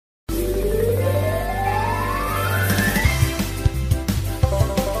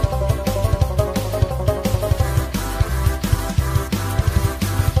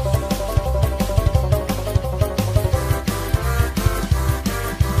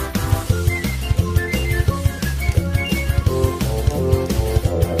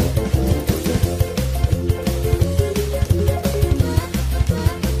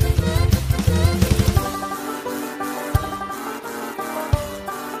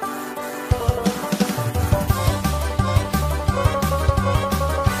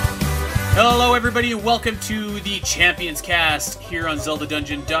Hello everybody and welcome to the Champions Cast here on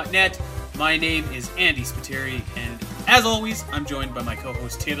ZeldaDungeon.net. My name is Andy Spiteri, and as always, I'm joined by my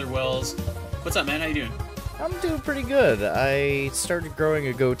co-host Taylor Wells. What's up, man? How you doing? I'm doing pretty good. I started growing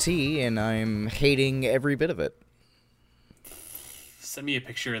a goatee, and I'm hating every bit of it. Send me a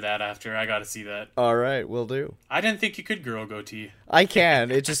picture of that after. I gotta see that. All right, will do. I didn't think you could grow a goatee. I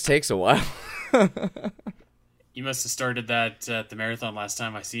can. It just takes a while. You must have started that at the marathon last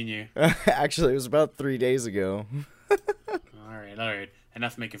time I seen you. Actually, it was about 3 days ago. All right.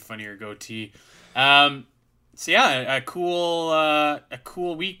 Enough making fun of your goatee. So yeah, a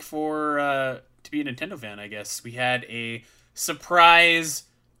cool week for to be a Nintendo fan, I guess. We had a surprise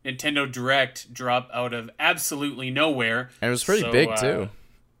Nintendo Direct drop out of absolutely nowhere. And it was pretty big, too.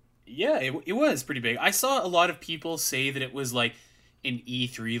 Yeah, it was pretty big. I saw a lot of people say that it was like an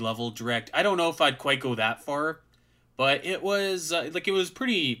E3 level Direct. I don't know if I'd quite go that far, but it was it was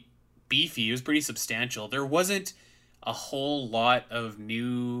pretty beefy. It was pretty substantial. There wasn't a whole lot of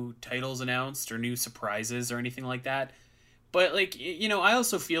new titles announced or new surprises or anything like that. But I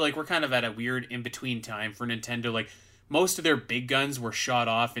also feel like we're kind of at a weird in-between time for Nintendo. Like, most of their big guns were shot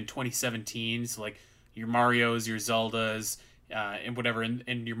off in 2017. So like your Marios, your Zeldas, and whatever,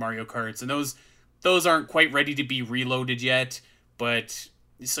 and your Mario Karts, and those aren't quite ready to be reloaded yet. But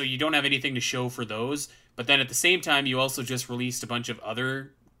so you don't have anything to show for those. But then at the same time, you also just released a bunch of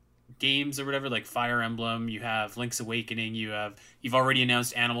other games or whatever, like Fire Emblem. You have Link's Awakening. You've already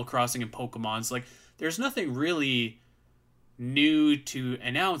announced Animal Crossing and Pokemon. So there's nothing really new to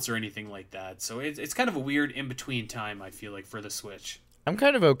announce or anything like that. So it's kind of a weird in between time, I feel like, for the Switch. I'm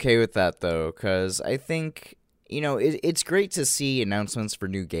kind of okay with that though, because I think it's great to see announcements for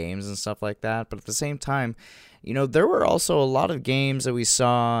new games and stuff like that. But at the same time, there were also a lot of games that we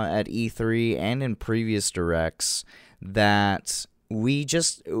saw at E3 and in previous Directs that we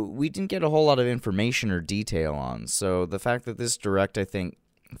didn't get a whole lot of information or detail on. So the fact that this Direct, I think,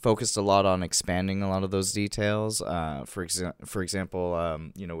 focused a lot on expanding a lot of those details, for example,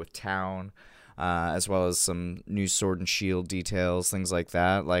 with Town, as well as some new Sword and Shield details, things like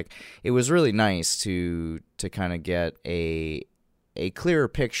that. Like, it was really nice to kind of get a clearer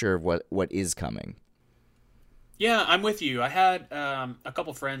picture of what is coming. Yeah, I'm with you. I had a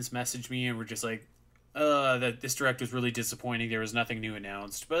couple friends message me and were just like, that this Direct was really disappointing. There was nothing new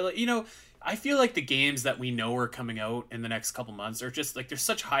announced. But, I feel like the games that we know are coming out in the next couple months are just, they're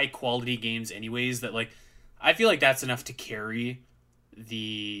such high-quality games anyways that, I feel like that's enough to carry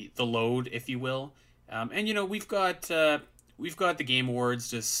the load, if you will. And, we've got the Game Awards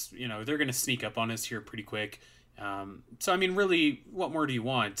just, they're going to sneak up on us here pretty quick. So, I mean, really, what more do you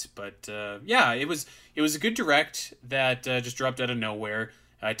want? But, yeah, it was a good Direct that just dropped out of nowhere.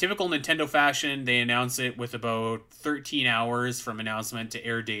 Typical Nintendo fashion, they announce it with about 13 hours from announcement to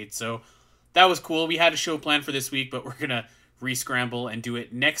air date. So that was cool. We had a show planned for this week, but we're going to re-scramble and do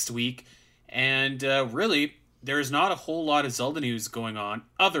it next week. And really, there's not a whole lot of Zelda news going on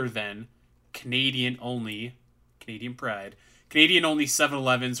other than Canadian pride. Canadian-only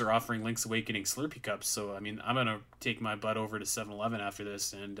 7-Elevens are offering Link's Awakening Slurpee cups. So, I mean, I'm going to take my butt over to 7-Eleven after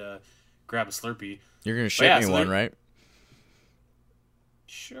this and grab a Slurpee. You're going to ship me one, right?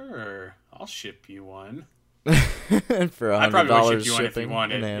 Sure, I'll ship you one. For $100 I probably would ship you one if you shipping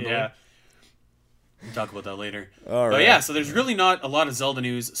wanted. and Yeah, we'll talk about that later. All right. But yeah, so there's really not a lot of Zelda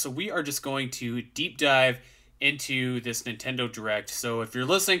news. So we are just going to deep dive into this Nintendo Direct. So if you're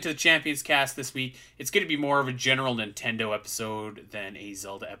listening to the Champions Cast this week, it's going to be more of a general Nintendo episode than a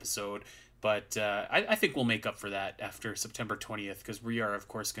Zelda episode. But I think we'll make up for that after September 20th, because we are, of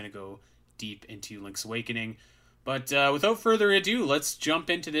course, going to go deep into Link's Awakening. But without further ado, let's jump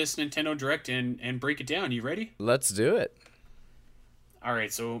into this Nintendo Direct and break it down. You ready? Let's do it. All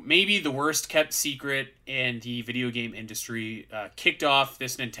right, so maybe the worst kept secret in the video game industry kicked off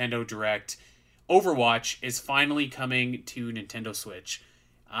this Nintendo Direct. Overwatch is finally coming to Nintendo Switch.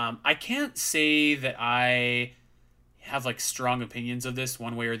 I can't say that I have strong opinions of this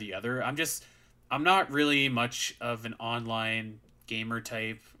one way or the other. I'm not really much of an online gamer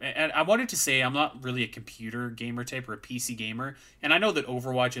type, and I wanted to say I'm not really a computer gamer type or a PC gamer, and I know that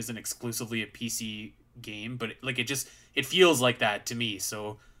Overwatch isn't exclusively a PC game, but it feels like that to me.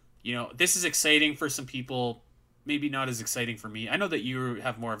 So this is exciting for some people, maybe not as exciting for me. I know that you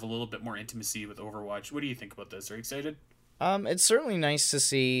have a little bit more intimacy with Overwatch. What do you think about this? Are you excited? It's certainly nice to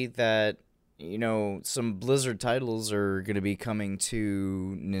see that some Blizzard titles are going to be coming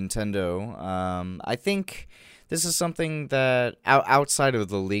to Nintendo. I think this is something that outside of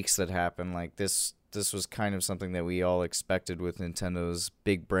the leaks that happened, this was kind of something that we all expected with Nintendo's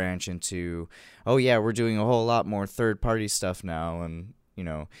big branch into, oh yeah, we're doing a whole lot more third-party stuff now, and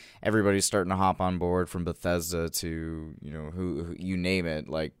everybody's starting to hop on board, from Bethesda to, who you name it.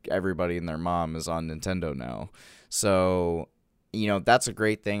 Like, everybody and their mom is on Nintendo now. So, that's a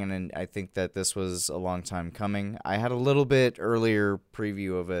great thing, and I think that this was a long time coming. I had a little bit earlier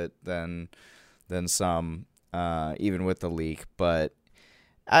preview of it than some, even with the leak, but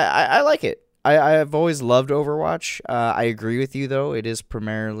I like it. I've always loved Overwatch. I agree with you, though. It is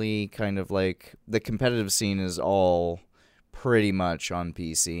primarily kind of like the competitive scene is all pretty much on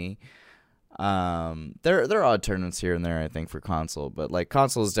PC. There are odd tournaments here and there, I think, for console, but like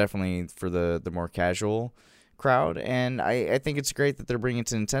console is definitely for the more casual crowd, and I think it's great that they're bringing it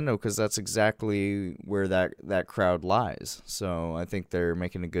to Nintendo, because that's exactly where that crowd lies. So I think they're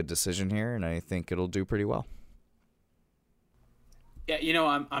making a good decision here, and I think it'll do pretty well.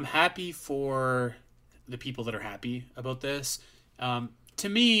 Yeah, I'm happy for the people that are happy about this. To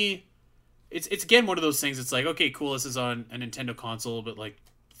me, it's again one of those things. It's like, okay, cool, this is on a Nintendo console, but like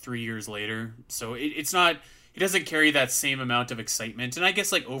 3 years later, so it's not. It doesn't carry that same amount of excitement. And I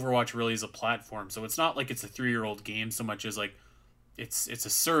guess like Overwatch really is a platform, so it's not like it's a 3-year-old game so much as like it's a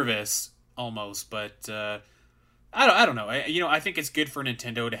service almost. But I don't know. I think it's good for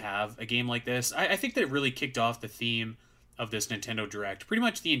Nintendo to have a game like this. I think that it really kicked off the theme of this Nintendo Direct. Pretty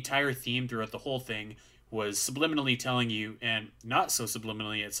much the entire theme throughout the whole thing was subliminally telling you, and not so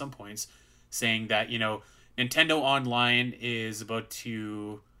subliminally at some points, saying that, Nintendo Online is about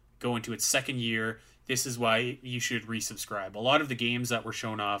to go into its second year. This is why you should resubscribe. A lot of the games that were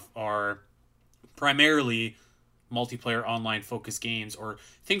shown off are primarily multiplayer online focused games, or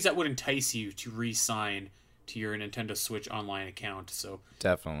things that would entice you to re-sign to your Nintendo Switch Online account. So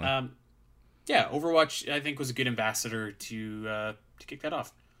definitely, yeah, Overwatch I think was a good ambassador to kick that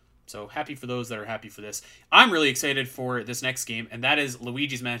off. So happy for those that are happy for this. I'm really excited for this next game, and that is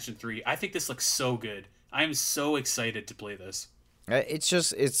Luigi's Mansion 3. I think this looks so good. I'm so excited to play this.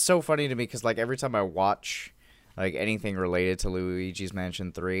 It's so funny to me, because like every time I watch like anything related to Luigi's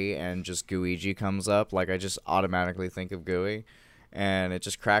Mansion 3 and just Gooigi comes up, like I just automatically think of Gooey, and it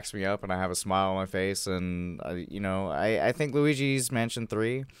just cracks me up, and I have a smile on my face. And I think Luigi's Mansion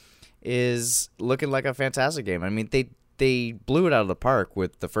 3 is looking like a fantastic game. I mean, they blew it out of the park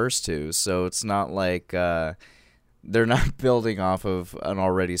with the first two, so it's not like they're not building off of an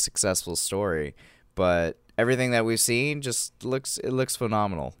already successful story, but everything that we've seen just looks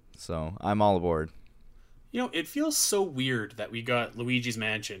phenomenal. So I'm all aboard. It feels so weird that we got Luigi's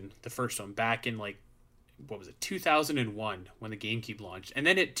Mansion, the first one, back in like, what was it, 2001 when the GameCube launched, and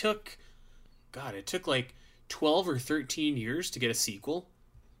then it took like 12 or 13 years to get a sequel.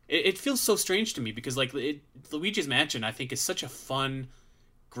 It feels so strange to me, because like Luigi's Mansion, I think, is such a fun,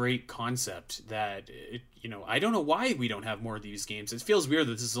 great concept that I don't know why we don't have more of these games. It feels weird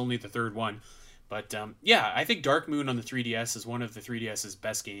that this is only the third one. But yeah, I think Dark Moon on the 3DS is one of the 3DS's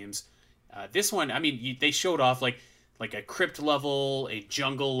best games. This one, I mean, they showed off like a crypt level, a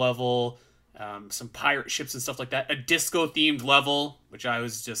jungle level, some pirate ships and stuff like that, a disco themed level, which I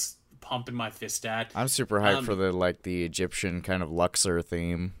was just pumping my fist at. I'm super hyped for the Egyptian kind of Luxor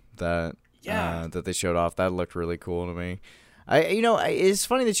theme that that they showed off. That looked really cool to me. It's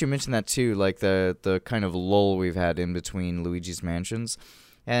funny that you mentioned that too, like the kind of lull we've had in between Luigi's Mansions.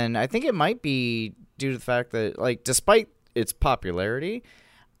 And I think it might be due to the fact that, like, despite its popularity,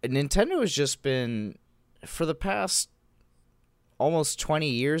 Nintendo has just been, for the past almost 20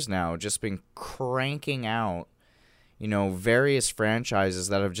 years now, just been cranking out, various franchises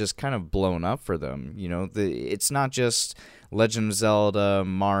that have just kind of blown up for them. It's not just Legend of Zelda,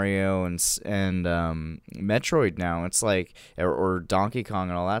 Mario, and Metroid now. It's like, or Donkey Kong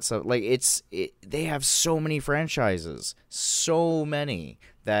and all that stuff. Like, they have so many franchises, so many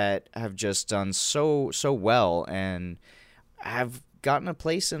that have just done so well and have gotten a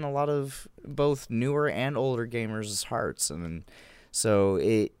place in a lot of both newer and older gamers' hearts. And so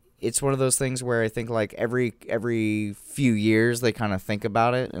it's one of those things where I think like every few years they kind of think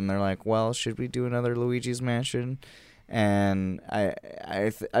about it, and they're like, well, should we do another Luigi's Mansion? And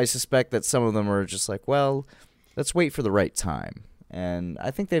I suspect that some of them are just like, well, let's wait for the right time. And I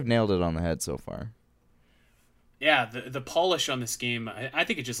think they've nailed it on the head so far. Yeah, the polish on this game, I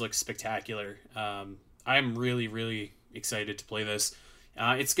think it just looks spectacular. I'm really, really excited to play this.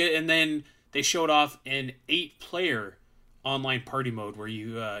 It's good. And then they showed off an 8-player online party mode where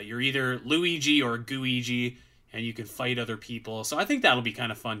you're either Luigi or Gooigi, and you can fight other people. So I think that'll be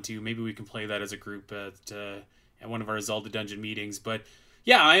kind of fun too. Maybe we can play that as a group at one of our Zelda Dungeon meetings. But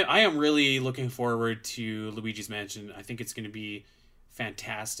yeah, I am really looking forward to Luigi's Mansion. I think it's going to be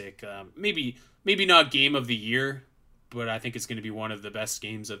fantastic. Maybe not game of the year, but I think it's going to be one of the best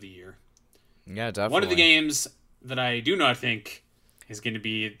games of the year. Yeah, definitely. One of the games that I do not think is going to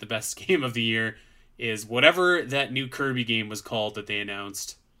be the best game of the year is whatever that new Kirby game was called that they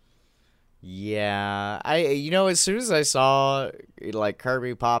announced. Yeah, as soon as I saw like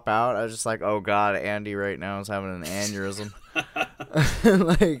Kirby pop out, I was just like, oh god, Andy right now is having an aneurysm.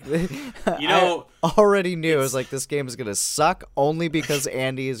 I already knew. I was like, this game is gonna suck only because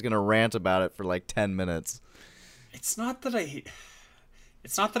Andy is gonna rant about it for like 10 minutes. It's not that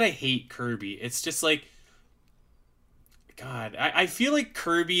I hate Kirby. It's just like, God, I feel like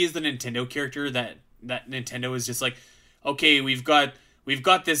Kirby is the Nintendo character that Nintendo is just like, okay, we've got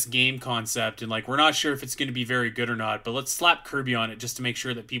this game concept, and like we're not sure if it's going to be very good or not, but let's slap Kirby on it just to make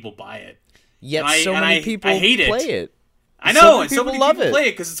sure that people buy it. Yet so many people hate play it. I know, and so many people play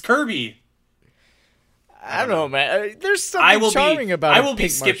it because it's Kirby. I don't know, man. There's something charming about it. I will be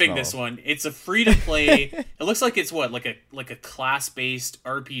skipping this one. It's a free to play. It looks like it's what, like a class based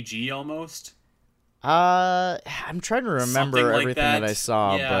RPG almost. I'm trying to remember everything that I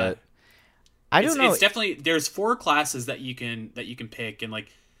saw, but I don't know. It's definitely, there's 4 classes that you can pick, and like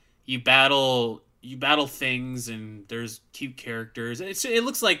you battle things, and there's cute characters. It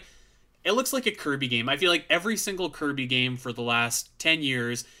looks like a Kirby game. I feel like every single Kirby game for the last 10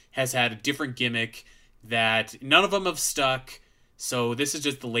 years has had a different gimmick that none of them have stuck. So this is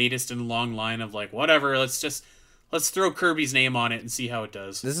just the latest in a long line of like, whatever, let's throw Kirby's name on it and see how it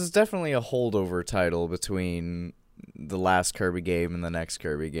does. This is definitely a holdover title between the last Kirby game and the next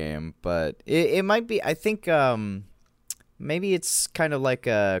Kirby game, but it might be, I think maybe it's kind of like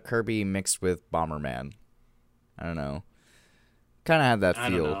a Kirby mixed with Bomberman. I don't know. Kind of had that feel. I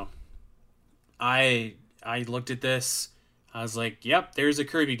don't know. I looked at this, I was like, yep, there's a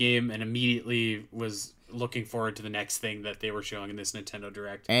Kirby game, and immediately was looking forward to the next thing that they were showing in this Nintendo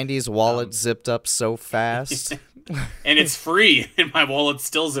Direct. Andy's wallet zipped up so fast. And it's free, and my wallet's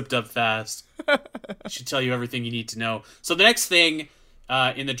still zipped up fast. It should tell you everything you need to know. So the next thing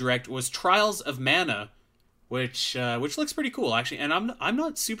in the Direct was Trials of Mana, which looks pretty cool, actually. And I'm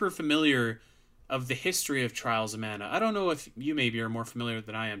not super familiar of the history of Trials of Mana. I don't know if you maybe are more familiar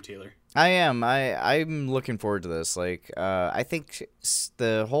than I am, Taylor. I am. I'm looking forward to this. Like, I think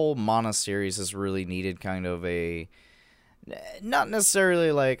the whole Mana series has really needed kind of a, not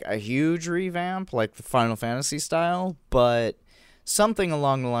necessarily like a huge revamp, like the Final Fantasy style, but something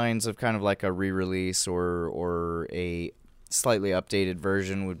along the lines of kind of like a re-release or a slightly updated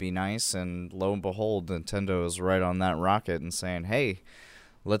version would be nice. And lo and behold, Nintendo is right on that rocket and saying, hey,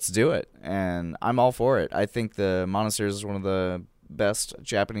 let's do it. And I'm all for it. I think the Mana series is one of the best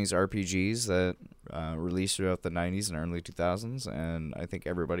Japanese RPGs that released throughout the 90s and early 2000s, and I think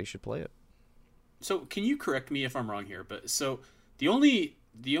everybody should play it. So, can you correct me if I'm wrong here? But so the only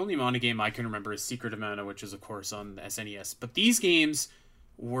Mana game I can remember is Secret of Mana, which is of course on the SNES. But these games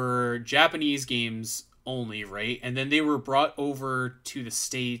were Japanese games only, right? And then they were brought over to the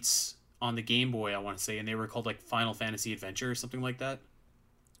States on the Game Boy, I want to say, and they were called like Final Fantasy Adventure or something like that.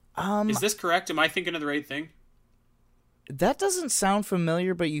 Is this correct? Am I thinking of the right thing? That doesn't sound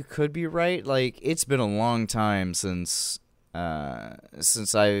familiar, but you could be right. Like, it's been a long time since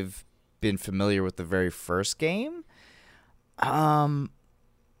I've been familiar with the very first game. All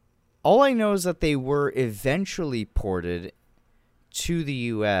I know is that they were eventually ported to the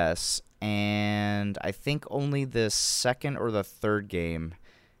US, and I think only the second or the third game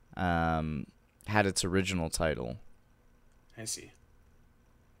had its original title. I see.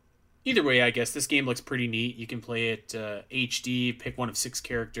 Either way, I guess this game looks pretty neat. You can play it HD, pick one of 6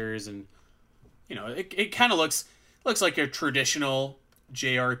 characters, and you know it kind of looks like a traditional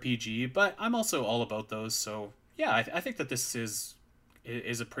JRPG. But I'm also all about those, so yeah, I think that this is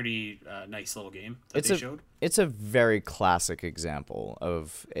a pretty nice little game that they showed. It's a very classic example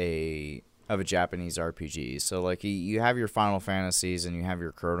of a Japanese RPG. So like you have your Final Fantasies and you have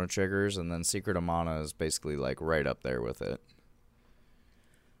your Chrono Triggers, and then Secret of Mana is basically like right up there with it.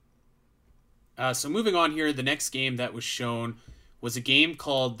 So moving on here, the next game that was shown was a game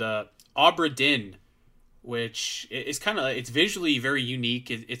called Obra Dinn, which is it's visually very unique.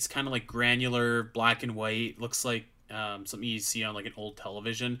 It's kind of like granular, black and white. Looks like something you see on like an old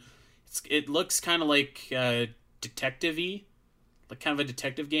television. It looks kind of like detective-y, like kind of a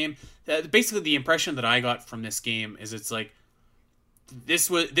detective game. Basically, the impression that I got from this game is it's like this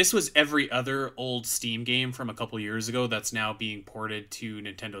was every other old Steam game from a couple years ago that's now being ported to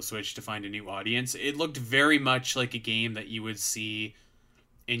Nintendo Switch to find a new audience. It looked very much like a game that you would see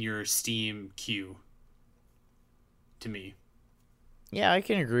in your Steam queue, to me. Yeah, I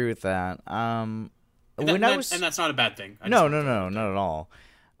can agree with that. And that's not a bad thing. No, not at all.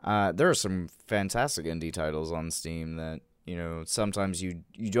 There are some fantastic indie titles on Steam that, you know, sometimes you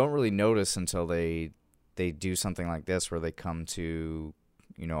don't really notice until they they do something like this where they come to,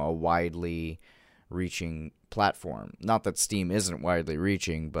 a widely reaching platform. Not that Steam isn't widely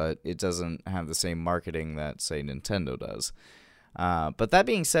reaching, but it doesn't have the same marketing that, say, Nintendo does. But that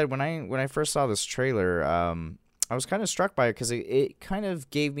being said, when I first saw this trailer, I was kind of struck by it because it kind of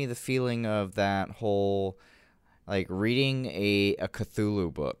gave me the feeling of that whole, like, reading a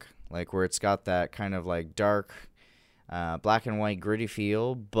Cthulhu book, like, where it's got that kind of, like, dark, black and white gritty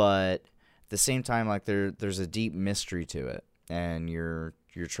feel, but at the same time, like, there's a deep mystery to it, and you're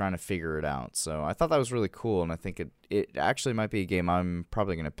trying to figure it out. So I thought that was really cool, and I think it actually might be a game I'm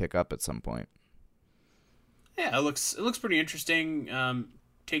probably going to pick up at some point. Yeah, it looks pretty interesting.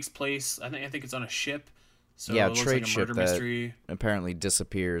 Takes place, I think it's on a ship. So Yeah, it looks trade like a ship murder that mystery. apparently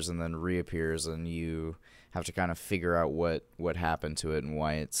disappears and then reappears, and you have to kind of figure out what happened to it and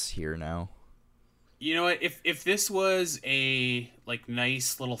why it's here now. You know what? If this was a like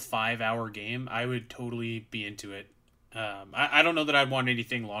nice little 5-hour game, I would totally be into it. I don't know that I'd want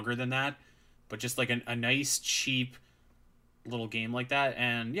anything longer than that, but just like a nice cheap little game like that,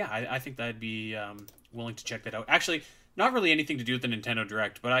 and yeah, I think that I'd be willing to check that out. Actually, not really anything to do with the Nintendo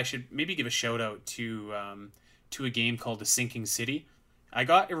Direct, but I should maybe give a shout out to a game called The Sinking City. I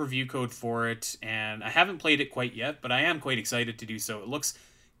got a review code for it, and I haven't played it quite yet, but I am quite excited to do so. It looks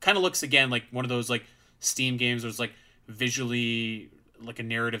again like one of those like Steam games where it's like visually like a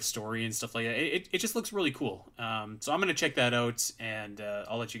narrative story and stuff like that. It just looks really cool. So I'm gonna check that out, and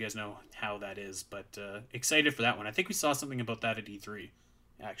I'll let you guys know how that is. But excited for that one. I think we saw something about that at E3,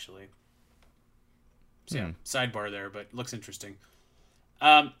 actually. So yeah, sidebar there, but looks interesting.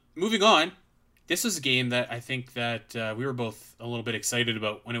 Moving on, this was a game that I think that we were both a little bit excited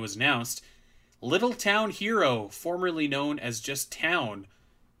about when it was announced. Little Town Hero, formerly known as just Town,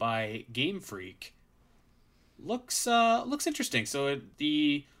 by Game Freak. Looks interesting. So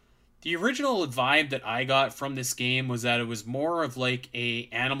the original vibe that I got from this game was that it was more of like a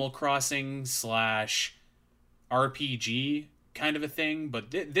Animal Crossing / RPG kind of a thing,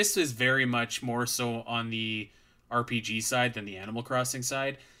 but this is very much more so on the RPG side than the Animal Crossing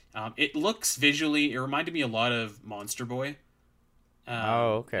side. It looks visually, it reminded me a lot of Monster Boy.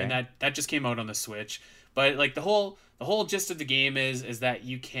 Okay. And that just came out on the Switch. But like the whole gist of the game is that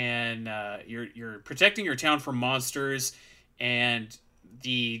you can you're protecting your town from monsters, and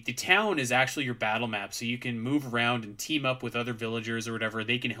the town is actually your battle map, so you can move around and team up with other villagers or whatever.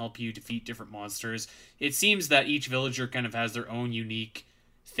 They can help you defeat different monsters. It seems that each villager kind of has their own unique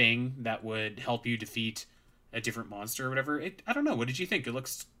thing that would help you defeat a different monster or whatever. I don't know. What did you think? It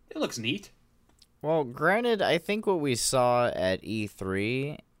looks neat. Well, granted, I think what we saw at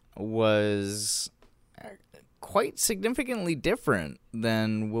E3 was quite significantly different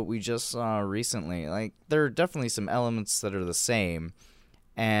than what we just saw recently. Like, there are definitely some elements that are the same,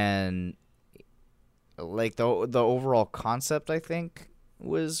 and like the overall concept, I think,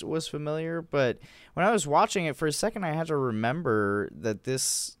 was familiar. But when I was watching it for a second, I had to remember that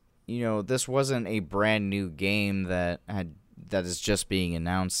this wasn't a brand new game that is just being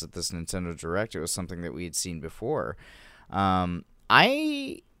announced at this Nintendo Direct. It was something that we had seen before.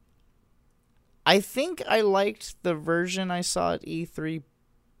 I think I liked the version I saw at E3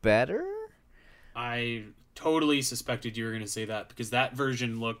 better. I totally suspected you were going to say that, because that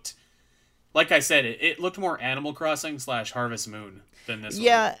version looked, like I said, it looked more Animal Crossing / Harvest Moon than this one.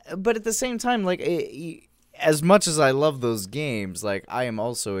 Yeah, but at the same time, like, as much as I love those games, like, I am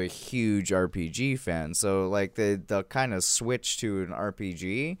also a huge RPG fan. So, like, the kind of switch to an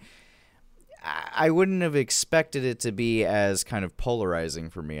RPG, I wouldn't have expected it to be as kind of polarizing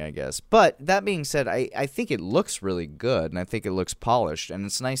for me, I guess. But that being said, I think it looks really good, and I think it looks polished, and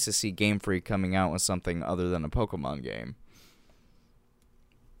it's nice to see Game Freak coming out with something other than a Pokemon game.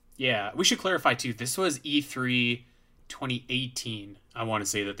 Yeah, we should clarify, too. This was E3 2018, I want to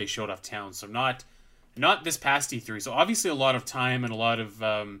say, that they showed off Town. So not this past E3. So obviously a lot of time and a lot of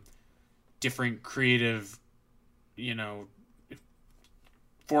different creative,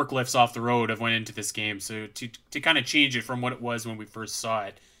 forklifts off the road have went into this game, so to kind of change it from what it was when we first saw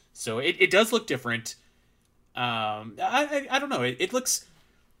it. So it does look different. I don't know. It looks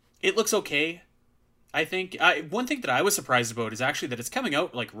okay. I think one thing that I was surprised about is actually that it's coming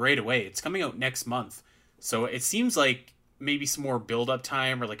out like right away. It's coming out next month. So it seems like maybe some more build up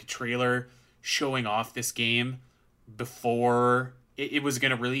time, or like a trailer showing off this game before it was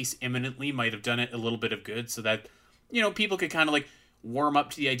going to release imminently might have done it a little bit of good, so that people could kind of like warm up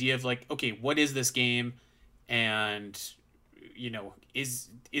to the idea of like, okay, what is this game, and is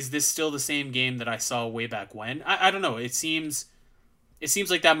this still the same game that I saw way back when? I don't know. It seems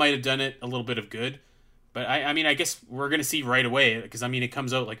like that might have done it a little bit of good, But I mean, I guess we're gonna see right away because I mean, it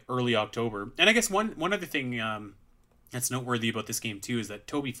comes out like early October. And I guess one other thing that's noteworthy about this game too is that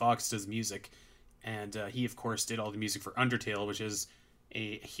Toby Fox does music, and he of course did all the music for Undertale, which is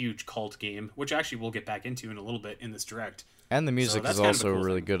a huge cult game, which actually we'll get back into in a little bit in this direct. And the music is also cool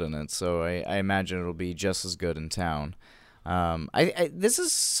really thing. good in it, so I imagine it'll be just as good in town. This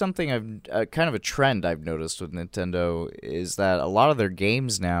is something I've kind of a trend I've noticed with Nintendo is that a lot of their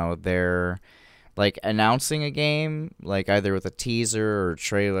games now they're like announcing a game like either with a teaser or a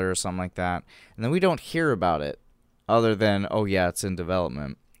trailer or something like that, and then we don't hear about it other than oh yeah it's in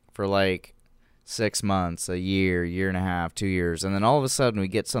development for like 6 months, a year, year and a half, 2 years, and then all of a sudden we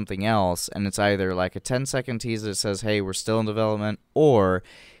get something else, and it's either like a 10-second teaser that says, hey, we're still in development, or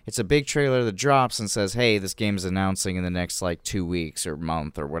it's a big trailer that drops and says, hey, this game's announcing in the next like 2 weeks or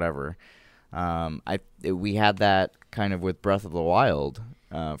month or whatever. We had that kind of with Breath of the Wild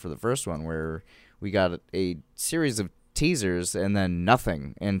for the first one, where we got a series of teasers and then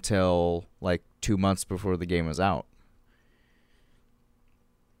nothing until like 2 months before the game was out.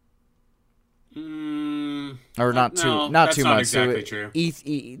 Or not no, not that's 2 not months. exactly So true.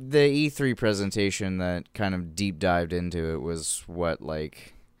 the E3 presentation that kind of deep dived into it was what,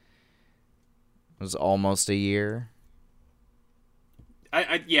 like, was almost a year.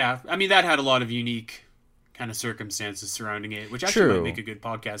 Yeah, I mean that had a lot of unique kind of circumstances surrounding it, which actually True. might make a good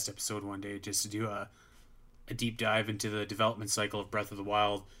podcast episode one day, just to do a deep dive into the development cycle of Breath of the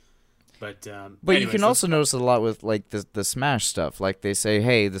Wild. But But you anyways, can also notice it a lot with like the Smash stuff. Like they say,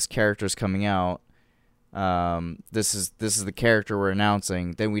 hey, this character's coming out. This is the character we're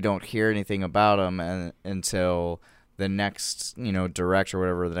announcing. Then we don't hear anything about him until the next direct or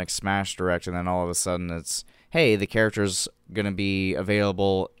whatever, the next Smash direct, and then all of a sudden it's, hey, the character's gonna be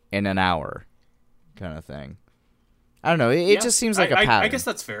available in an hour, kind of thing. I don't know. It just seems like a pattern. I guess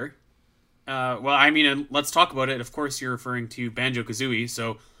that's fair. Well, I mean, let's talk about it. Of course, you're referring to Banjo-Kazooie,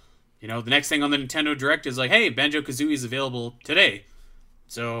 so the next thing on the Nintendo Direct is like, hey, Banjo-Kazooie is available today.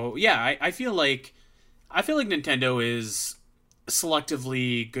 So yeah, I feel like Nintendo is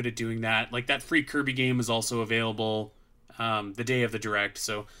selectively good at doing that. Like that free Kirby game is also available the day of the Direct.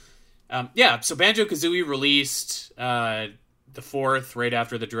 So so Banjo-Kazooie released the 4th right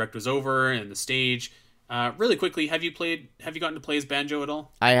after the Direct was over and the stage. Really quickly, have you gotten to play as Banjo at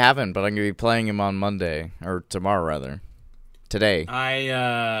all? I haven't, but I'm gonna be playing him on Monday or tomorrow rather. Today.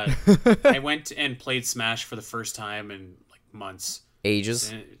 I went and played Smash for the first time in like months.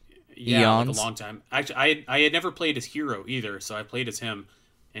 Ages. Yeah, Eons. like a long time. Actually, I had never played as Hero either, so I played as him,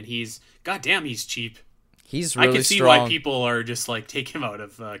 and he's cheap. He's really I can see strong. why people are just like take him out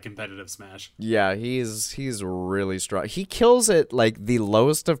of competitive Smash. Yeah, he's really strong. He kills at like the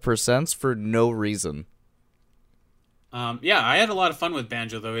lowest of percents for no reason. I had a lot of fun with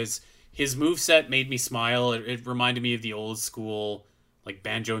Banjo though. His moveset made me smile. It reminded me of the old school like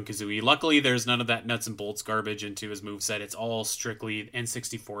Banjo and Kazooie. Luckily, there's none of that nuts and bolts garbage into his moveset. It's all strictly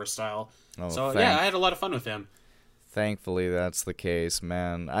N64 style. I had a lot of fun with him. Thankfully, that's the case,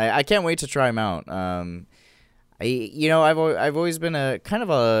 man. I can't wait to try him out. I've always been a kind of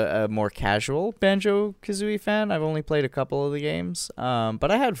a more casual Banjo-Kazooie fan. I've only played a couple of the games, but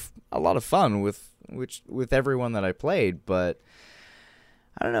I had a lot of fun with everyone that I played. But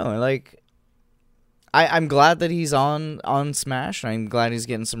I don't know, like I'm glad that he's on Smash. I'm glad he's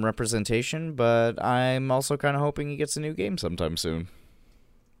getting some representation, but I'm also kind of hoping he gets a new game sometime soon.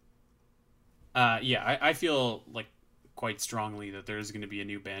 I feel like quite strongly that there's going to be a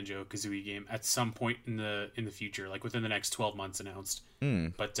new Banjo-Kazooie game at some point in the future, like within the next 12 months announced.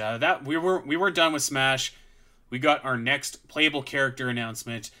 But that we weren't done with Smash. We got our next playable character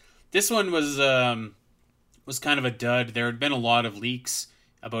announcement. This one was kind of a dud. There had been a lot of leaks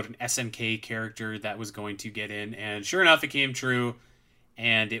about an SNK character that was going to get in, and sure enough, it came true,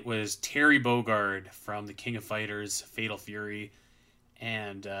 and it was Terry Bogard from the King of Fighters, Fatal Fury,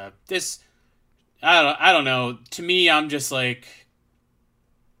 and this, I don't know. To me, I'm just like,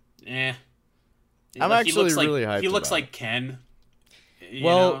 eh. I'm actually really hyped. He looks about like it. Ken.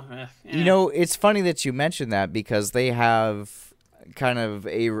 It's funny that you mentioned that because they have kind of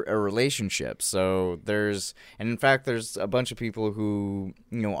a relationship. So there's a bunch of people who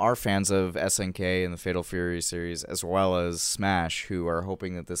are fans of SNK and the Fatal Fury series as well as Smash who are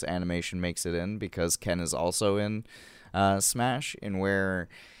hoping that this animation makes it in because Ken is also in Smash, in where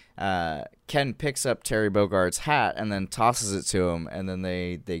Ken picks up Terry Bogard's hat and then tosses it to him, and then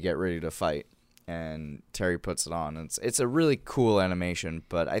they get ready to fight, and Terry puts it on. It's a really cool animation,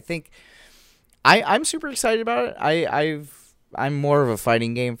 but I think I'm super excited about it. I'm more of a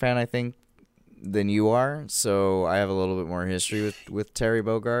fighting game fan, I think, than you are, so I have a little bit more history with Terry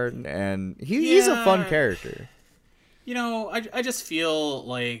Bogard, and he's a fun character. You know, I just feel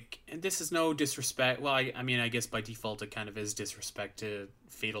like, and this is no disrespect. Well, I mean, I guess by default it kind of is disrespect to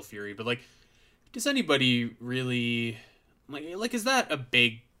Fatal Fury, but like, does anybody really like is that a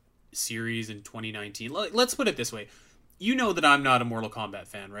big series in 2019? Let's put it this way. You know that I'm not a Mortal Kombat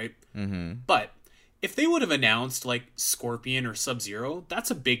fan, right? Mm-hmm. But if they would have announced like Scorpion or Sub-Zero, that's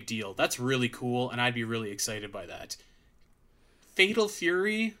a big deal. That's really cool, and I'd be really excited by that. Fatal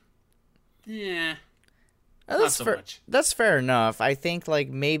Fury, yeah. Not so much. That's fair enough. I think like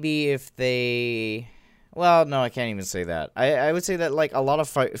maybe if they, well, no, I can't even say that. I would say that like a lot of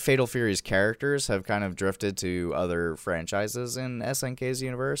Fatal Fury's characters have kind of drifted to other franchises in SNK's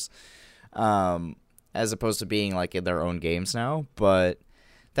universe, as opposed to being like in their own games now. But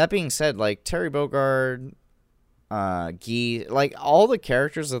that being said, like Terry Bogard, Guy, like all the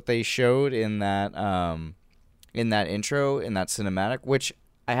characters that they showed in that intro, in that cinematic, which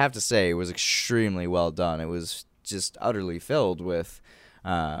I have to say was extremely well done. It was just utterly filled with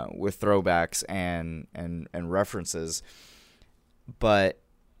throwbacks and references. But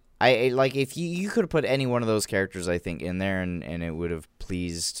I like if you could have put any one of those characters, I think, in there, and it would have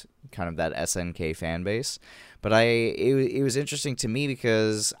pleased kind of that SNK fan base. But it was interesting to me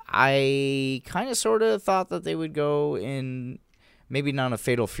because I kind of sort of thought that they would go in maybe not a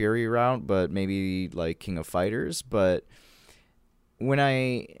Fatal Fury route, but maybe like King of Fighters. But one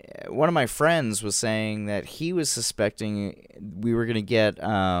of my friends was saying that he was suspecting we were gonna get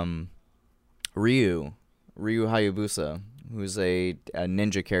Ryu Hayabusa, who's a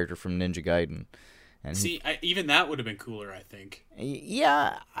ninja character from Ninja Gaiden. And even that would have been cooler, I think.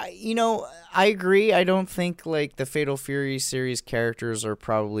 Yeah, I agree. I don't think like the Fatal Fury series characters are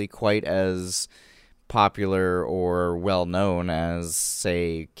probably quite as popular or well known as,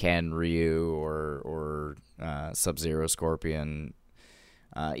 say, Ken, Ryu, or Sub-Zero, Scorpion.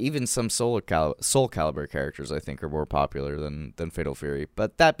 Even some Soul Calibur characters, I think, are more popular than Fatal Fury.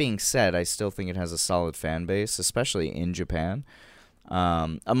 But that being said, I still think it has a solid fan base, especially in Japan,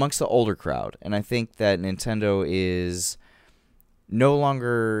 amongst the older crowd. And I think that Nintendo is no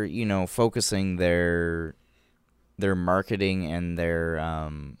longer, focusing their marketing and their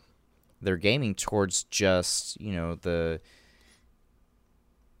gaming towards just, the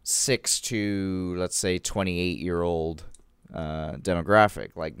 6 to, let's say, 28-year-old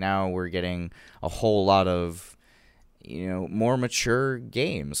demographic. Like now we're getting a whole lot of more mature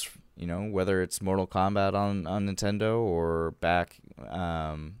games, whether it's Mortal Kombat on Nintendo or back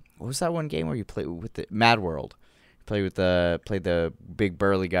what was that one game where you play with the Mad World, played the big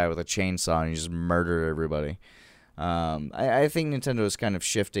burly guy with a chainsaw and you just murder everybody. I think Nintendo is kind of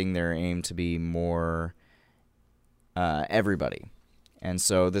shifting their aim to be more everybody, and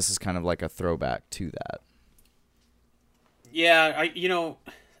so this is kind of like a throwback to that. Yeah,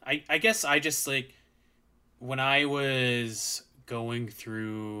 I guess I just like when I was going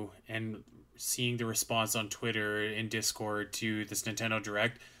through and seeing the response on Twitter and Discord to this Nintendo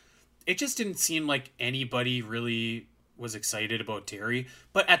Direct, it just didn't seem like anybody really was excited about Terry.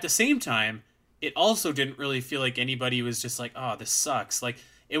 But at the same time, it also didn't really feel like anybody was just like, oh, this sucks. Like,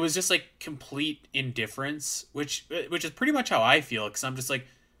 it was just like complete indifference, which is pretty much how I feel, because I'm just like,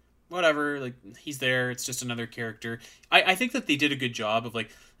 whatever, like, he's there, it's just another character. I think that they did a good job of, like,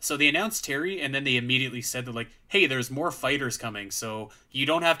 so they announced Terry, and then they immediately said that, like, hey, there's more fighters coming, so you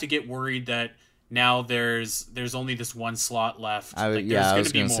don't have to get worried that now there's only this one slot left. I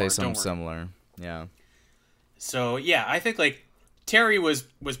was going to say something similar. Yeah. So, yeah, I think, like, Terry was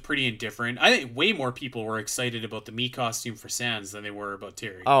pretty indifferent. I think way more people were excited about the Mii costume for Sans than they were about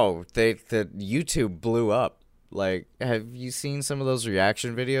Terry. Oh, the YouTube blew up. Like, have you seen some of those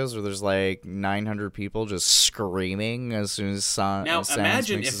reaction videos where there's like 900 people just screaming as soon as Sans Now,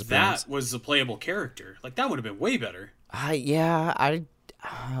 imagine makes if his appearance? that was a playable character. Like, that would have been way better. I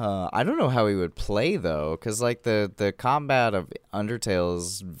don't know how he would play though, because like the combat of Undertale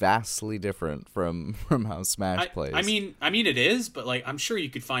is vastly different from how Smash plays. I mean it is, but like I'm sure you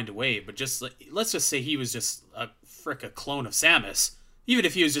could find a way. But just like, let's just say he was just a clone of Samus. Even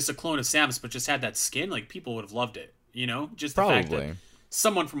if he was just a clone of Samus, but just had that skin, like people would have loved it. Just the fact that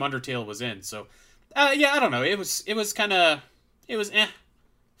someone from Undertale was in. So, yeah, I don't know. It was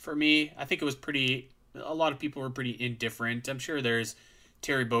for me. I think it was pretty. A lot of people were pretty indifferent. I'm sure there's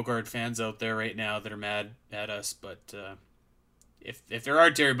Terry Bogard fans out there right now that are mad at us, but if there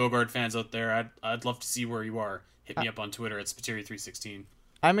are Terry Bogard fans out there, I'd love to see where you are. Hit me up on Twitter at Spiteri316.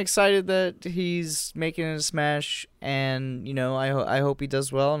 I'm excited that he's making it a Smash, and I hope he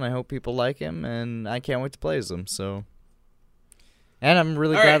does well, and I hope people like him, and I can't wait to play as him. So And I'm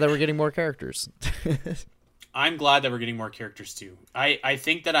really All glad right. that we're getting more characters. I'm glad that we're getting more characters too. I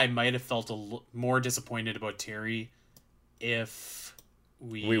think that I might have felt more disappointed about Terry if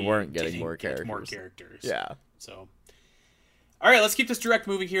We weren't getting didn't more get more characters. characters. Yeah. So, all right, let's keep this direct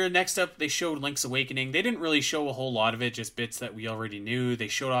moving here. Next up, they showed Link's Awakening. They didn't really show a whole lot of it, just bits that we already knew. They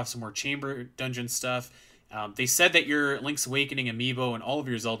showed off some more chamber dungeon stuff. They said that your Link's Awakening amiibo and all of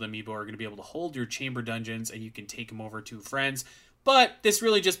your Zelda amiibo are going to be able to hold your chamber dungeons, and you can take them over to friends. But this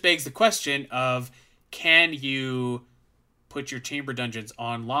really just begs the question of, can you put your chamber dungeons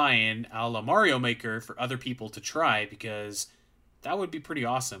online a la Mario Maker for other people to try? Because that would be pretty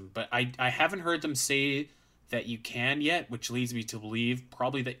awesome. But I haven't heard them say that you can yet, which leads me to believe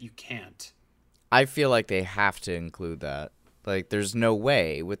probably that you can't. I feel like they have to include that. Like, there's no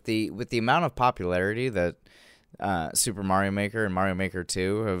way with the amount of popularity that Super Mario Maker and Mario Maker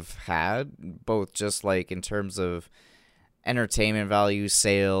 2 have had, both just like in terms of entertainment value,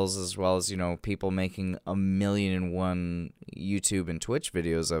 sales, as well as, people making 1,000,001 YouTube and Twitch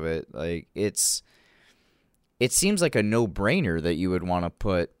videos of it. Like, it seems like a no-brainer that you would want to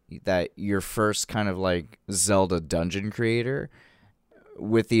put that your first kind of like Zelda dungeon creator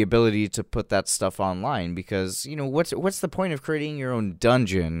with the ability to put that stuff online, because what's the point of creating your own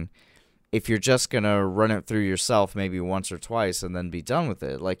dungeon if you're just gonna run it through yourself maybe once or twice and then be done with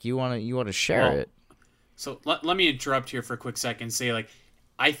it? Like, you want to share it. So let me interrupt here for a quick second and say, like,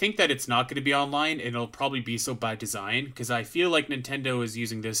 I think that it's not going to be online, and it'll probably be so by design, because I feel like Nintendo is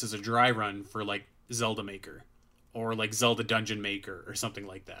using this as a dry run for like Zelda Maker or like Zelda Dungeon Maker or something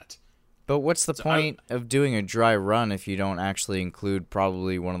like that. But what's the point of doing a dry run if you don't actually include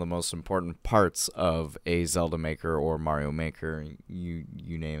probably one of the most important parts of a Zelda Maker or Mario Maker, you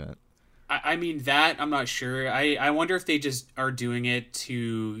name it? I mean, that I'm not sure. I wonder if they just are doing it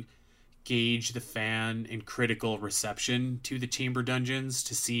to gauge the fan and critical reception to the chamber dungeons,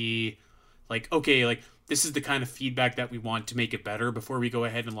 to see, like, okay, like, this is the kind of feedback that we want to make it better before we go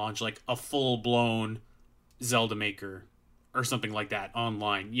ahead and launch like a full-blown Zelda Maker or something like that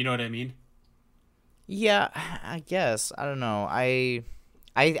online. You know what I mean? Yeah, I guess. I don't know. I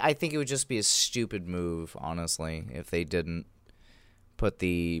think it would just be a stupid move, honestly, if they didn't put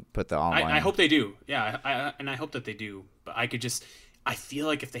the online. I hope they do. Yeah, I hope that they do. But I feel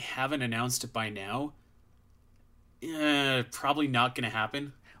like if they haven't announced it by now, probably not going to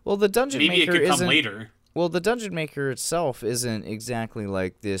happen. Well, the Dungeon Maybe Maker it could come isn't, later. Well, the Dungeon Maker itself isn't exactly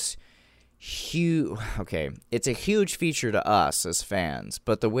like this huge. Okay, it's a huge feature to us as fans,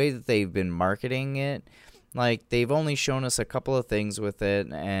 but the way that they've been marketing it, like, they've only shown us a couple of things with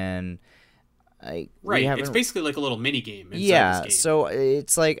it, and right, it's basically like a little mini game. Yeah, this game. So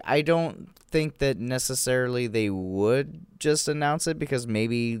it's like, I don't think that necessarily they would just announce it, because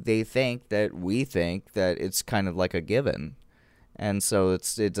maybe they think that we think that it's kind of like a given. And so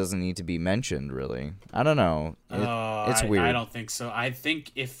it doesn't need to be mentioned, really. I don't know. It's weird. I don't think so. I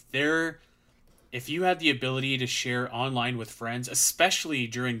think if you had the ability to share online with friends, especially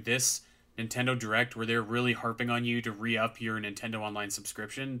during this Nintendo Direct where they're really harping on you to re-up your Nintendo Online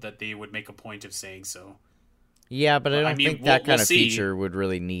subscription, that they would make a point of saying so. Yeah, but I don't think that kind of see. feature would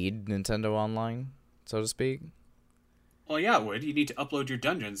really need Nintendo Online, so to speak. Well, yeah, it would. You need to upload your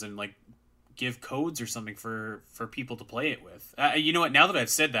dungeons and like give codes or something for people to play it with. You know what? Now that I've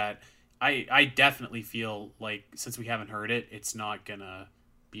said that, I definitely feel like, since we haven't heard it, it's not gonna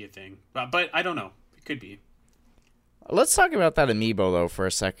be a thing. But I don't know. It could be. Let's talk about that amiibo though for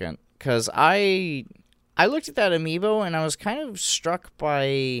a second, because I looked at that amiibo and I was kind of struck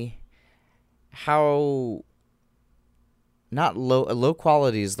by how not low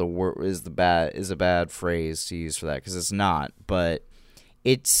quality is a bad phrase to use for that, because it's not, but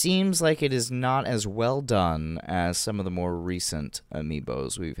it seems like it is not as well done as some of the more recent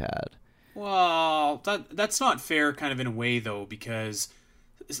amiibos we've had. Well, that's not fair, kind of, in a way, though, because,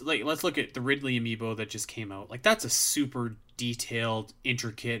 like, let's look at the Ridley amiibo that just came out. Like, that's a super detailed,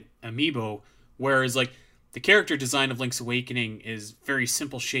 intricate amiibo, whereas, like, the character design of Link's Awakening is very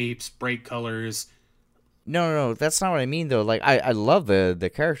simple shapes, bright colors. No, that's not what I mean, though. Like, I love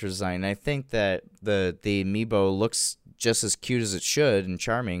the character design. I think that the amiibo looks just as cute as it should and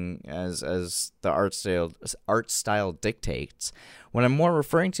charming as the art style dictates. What I'm more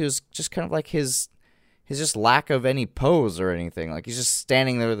referring to is just kind of like his just lack of any pose or anything. Like, he's just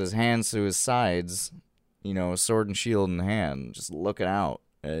standing there with his hands to his sides, sword and shield in hand, just looking out,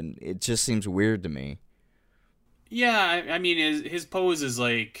 and it just seems weird to me. Yeah, I mean, his pose is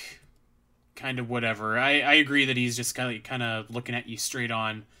like kind of whatever. I agree that he's just kind of looking at you straight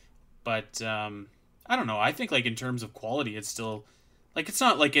on, but I don't know. I think, like, in terms of quality, it's still, like, it's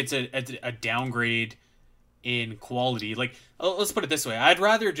not like it's a downgrade in quality. Like, let's put it this way: I'd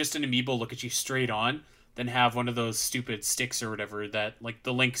rather just an amiibo look at you straight on than have one of those stupid sticks or whatever that like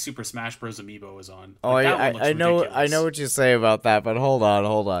the Link Super Smash Bros. Amiibo is on. Oh, Like, I know ridiculous. what you say about that, but hold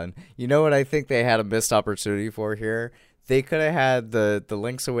on. You know what I think they had a missed opportunity for here? They could have had the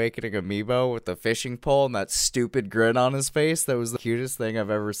Link's Awakening amiibo with the fishing pole and that stupid grin on his face. That was the cutest thing I've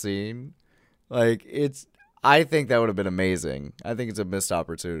ever seen. Like, I think that would have been amazing. I think it's a missed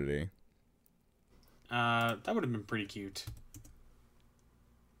opportunity. That would have been pretty cute.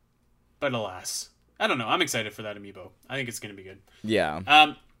 But alas. I don't know. I'm excited for that amiibo. I think it's going to be good.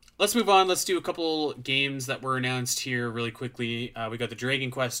 Yeah. Let's move on. Let's do a couple games that were announced here really quickly. We got the Dragon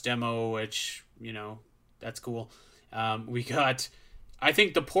Quest demo, which, that's cool. We got, I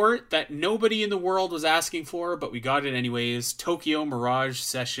think, the port that nobody in the world was asking for, but we got it anyways. Tokyo Mirage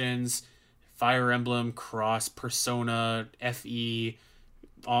Sessions, Fire Emblem Cross Persona FE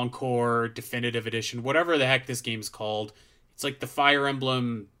Encore Definitive Edition, whatever the heck this game's called. It's like the Fire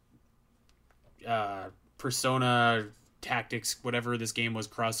Emblem Persona Tactics, whatever this game was,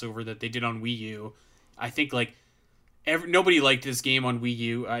 crossover that they did on Wii U. I think like nobody liked this game on Wii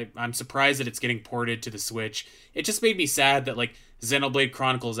U. I'm surprised that it's getting ported to the Switch. It just made me sad that like Xenoblade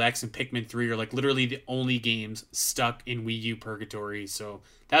Chronicles X and Pikmin 3 are like literally the only games stuck in Wii U purgatory. So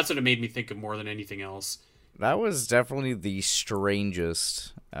that's what it made me think of more than anything else. That was definitely the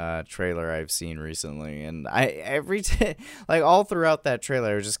strangest trailer I've seen recently, and like all throughout that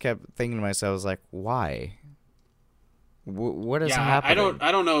trailer, I just kept thinking to myself, I was like, why? What is happening?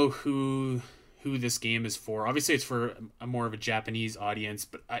 I don't know who this game is for. Obviously, it's for a more of a Japanese audience,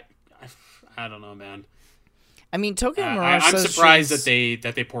 but I don't know, man. I mean, Tokyo Mirage. I'm surprised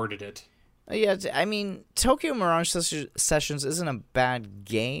that they ported it. Yeah, I mean, Tokyo Mirage Sessions isn't a bad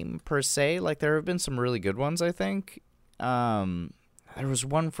game per se. Like, there have been some really good ones, I think. There was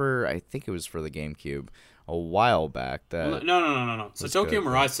one I think it was for the GameCube a while back. No. So Tokyo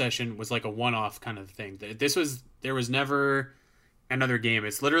Mirage Session was like a one-off kind of thing. There was never another game.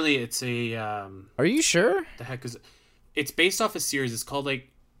 It's a. Are you sure? The heck is it? It's based off a series. It's called like.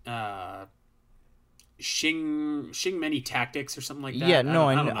 Shing Many Tactics or something like that. Yeah, no,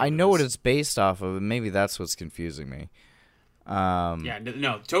 I know what it's based off of, and maybe that's what's confusing me.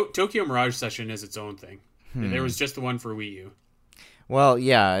 Tokyo Mirage Session is its own thing. There was just the one for Wii U. Well,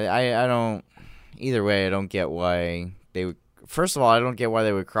 yeah, I don't. Either way, I don't get why they would. First of all, I don't get why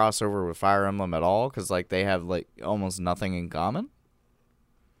they would cross over with Fire Emblem at all, because like they have like almost nothing in common.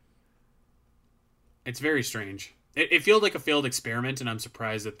 It's very strange. It feels like a failed experiment, and I'm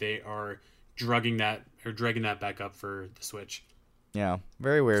surprised that they are dragging that back up for the Switch. Yeah,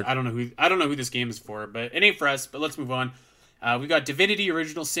 very weird. So I don't know who this game is for, but it ain't for us. But let's move on. We got Divinity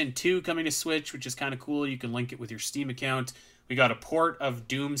Original Sin 2 coming to Switch, which is kind of cool. You can link it with your Steam account. We got a port of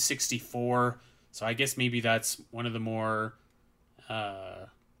Doom 64, so I guess maybe that's one of the more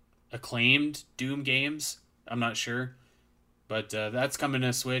acclaimed Doom games. I'm not sure, but that's coming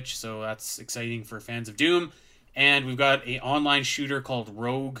to Switch, so that's exciting for fans of Doom. And we've got an online shooter called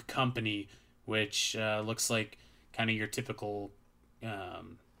Rogue Company, which looks like kind of your typical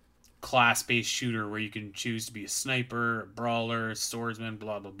class-based shooter where you can choose to be a sniper, a brawler, a swordsman,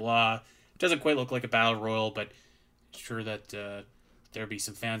 blah, blah, blah. It doesn't quite look like a battle royal, but I'm sure that there'll be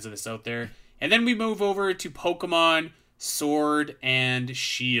some fans of this out there. And then we move over to Pokemon Sword and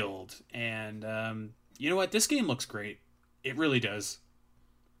Shield. And you know what? This game looks great. It really does.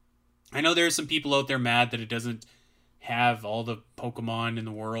 I know there's some people out there mad that it doesn't have all the Pokemon in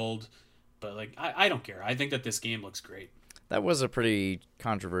the world, but like I don't care. I think that this game looks great. That was a pretty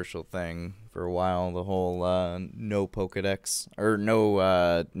controversial thing for a while, the whole no Pokedex, or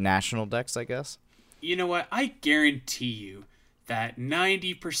no national dex, I guess. You know what? I guarantee you that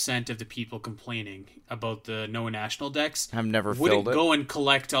 90% of the people complaining about the no national dex have never wouldn't filled it. Go and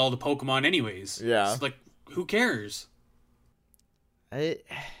collect all the Pokemon anyways. Yeah. So, like, who cares? I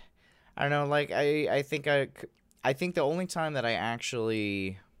don't know, like, I think the only time that I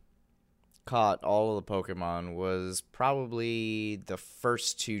actually caught all of the Pokemon was probably the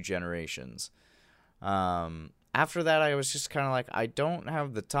first two generations. After that, I was just kind of like, I don't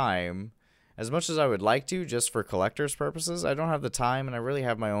have the time. As much as I would like to, just for collector's purposes, I don't have the time, and I really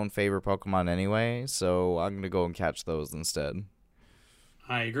have my own favorite Pokemon anyway, so I'm going to go and catch those instead.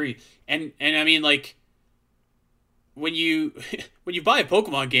 I agree. And I mean, like, when you buy a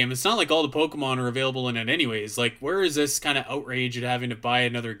Pokemon game, it's not like all the Pokemon are available in it anyways. Like, where is this kind of outrage at having to buy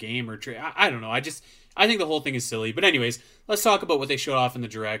another game or trade? I don't know. I think the whole thing is silly. But anyways, let's talk about what they showed off in the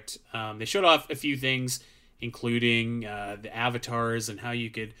Direct. They showed off a few things, including the avatars and how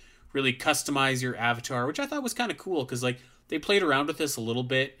you could really customize your avatar, which I thought was kind of cool because, like, they played around with this a little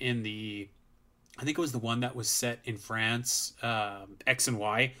bit in the I think it was the one that was set in France, X and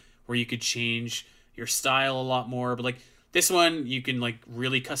Y, where you could change your style a lot more. But like this one, you can like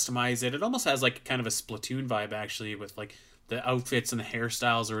really customize it. It almost has like kind of a Splatoon vibe actually, with like the outfits and the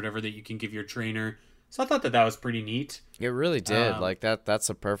hairstyles or whatever that you can give your trainer. So I thought that that was pretty neat. It really did. Like that's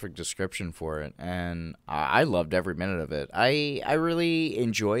a perfect description for it, and I loved every minute of it. I really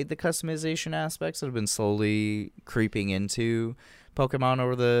enjoyed the customization aspects that have been slowly creeping into Pokemon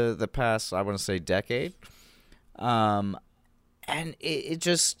over the past, I want to say, decade. And it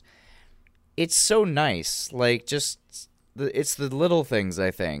just, it's so nice. Like, just it's the little things,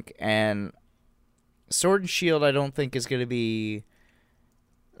 I think. And Sword and Shield, I don't think is going to be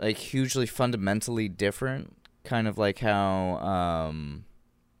like hugely fundamentally different. Kind of like how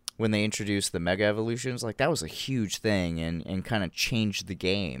when they introduced the Mega Evolutions, like that was a huge thing and kind of changed the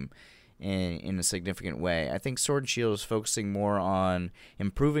game in a significant way. I think Sword and Shield is focusing more on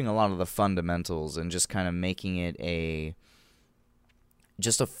improving a lot of the fundamentals and just kind of making it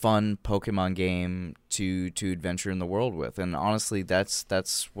just a fun Pokemon game to adventure in the world with. And honestly, that's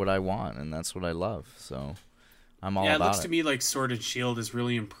what I want and that's what I love. So I'm all about it. Yeah, it looks to me like Sword and Shield is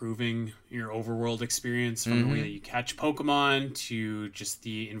really improving your overworld experience, from the way that you catch Pokemon to just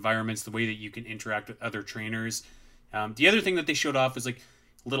the environments, the way that you can interact with other trainers. The other thing that they showed off is like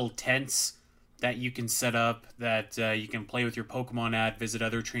little tents that you can set up that you can play with your Pokemon at, visit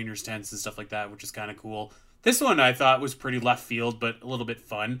other trainers' tents and stuff like that, which is kind of cool. This one I thought was pretty left field, but a little bit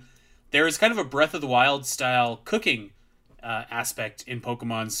fun. There is kind of a Breath of the Wild style cooking aspect in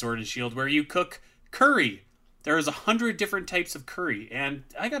Pokemon Sword and Shield, where you cook curry. There is 100 different types of curry, and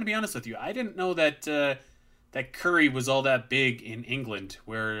I got to be honest with you, I didn't know that that curry was all that big in England,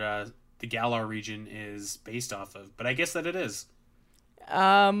 where the Galar region is based off of. But I guess that it is.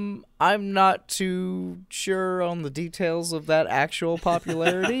 I'm not too sure on the details of that actual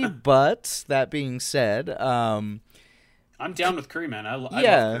popularity, but that being said, I'm down with curry, man. I love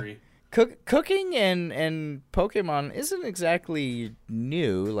curry. Cooking and Pokemon isn't exactly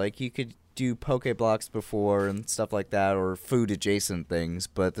new. Like, you could do Pokeblocks before and stuff like that, or food adjacent things,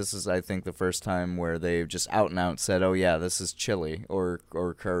 but this is, I think, the first time where they've just out and out said, oh yeah, this is chili or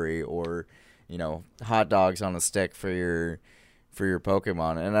curry, or, you know, hot dogs on a stick for your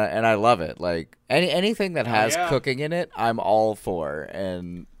Pokemon, and I love it. Like, anything that has cooking in it, I'm all for.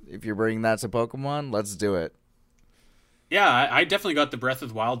 And if you're bringing that to Pokemon, let's do it. Yeah, I definitely got the Breath of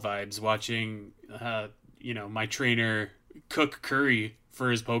the Wild vibes watching, my trainer cook curry for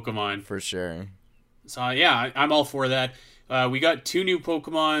his Pokemon. For sure. So yeah, I'm all for that. We got 2 new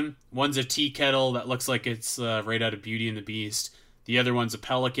Pokemon. One's a tea kettle that looks like it's right out of Beauty and the Beast. The other one's a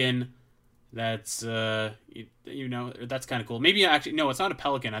pelican. That's that's kind of cool. Maybe actually no, it's not a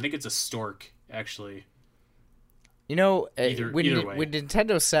pelican. I think it's a stork actually. You know, either way. When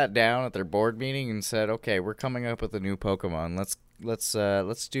Nintendo sat down at their board meeting and said, "Okay, we're coming up with a new Pokemon.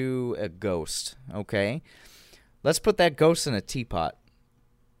 Let's do a ghost. Okay, let's put that ghost in a teapot.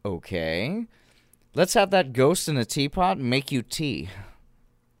 Okay, let's have that ghost in a teapot and make you tea.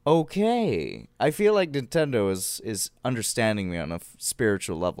 Okay." I feel like Nintendo is understanding me on a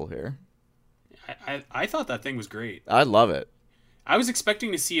spiritual level here. I thought that thing was great. I love it. I was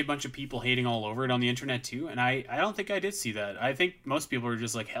expecting to see a bunch of people hating all over it on the internet too, and I don't think I did see that. I think most people are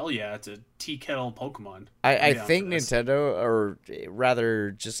just like, hell yeah, it's a tea kettle Pokemon. I think Nintendo, or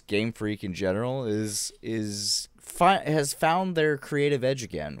rather just Game Freak in general, has found their creative edge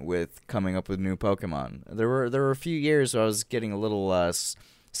again with coming up with new Pokemon. There were a few years where I was getting a little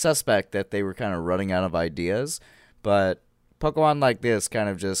suspect that they were kind of running out of ideas, but Pokemon like this kind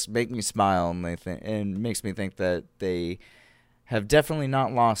of just make me smile, and makes me think that they have definitely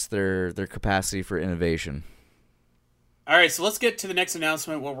not lost their capacity for innovation. All right, so let's get to the next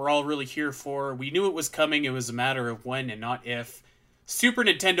announcement, what we're all really here for. We knew it was coming. It was a matter of when and not if. Super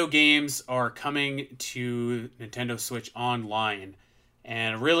Nintendo games are coming to Nintendo Switch Online.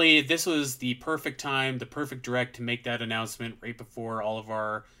 And really, this was the perfect time, the perfect direct to make that announcement right before all of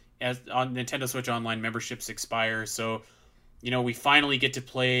our on Nintendo Switch Online memberships expire. So, we finally get to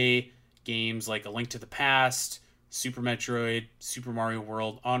play games like A Link to the Past, Super Metroid, Super Mario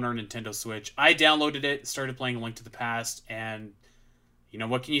World on our Nintendo Switch. I downloaded it, started playing A Link to the Past, and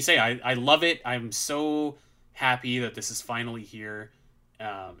what can you say? I love it. I'm so happy that this is finally here.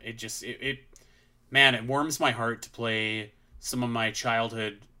 It warms my heart to play some of my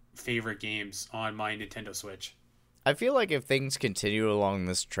childhood favorite games on my Nintendo Switch. I feel like if things continue along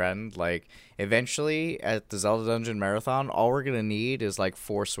this trend, like eventually at the Zelda Dungeon Marathon, all we're going to need is like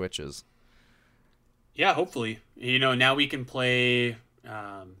 4 Switches. Yeah, hopefully. Now we can play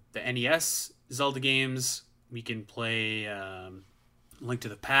the NES Zelda games. We can play Link to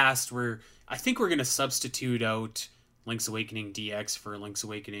the Past. I think we're gonna substitute out Link's Awakening DX for Link's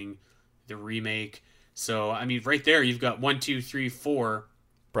Awakening the remake. So I mean, right there, you've got 1, 2, 3, 4.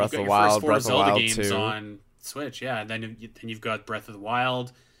 Breath You've of got your Wild, first four Breath of Zelda Wild games 2. on Switch, yeah. And then you've got Breath of the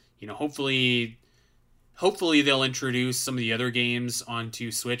Wild. Hopefully they'll introduce some of the other games onto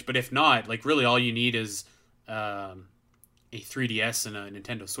Switch. But if not, like really, all you need is a 3DS and a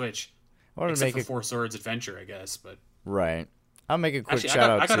Nintendo Switch, except for Four Swords Adventure, I guess. But right. I'll make a quick actually, shout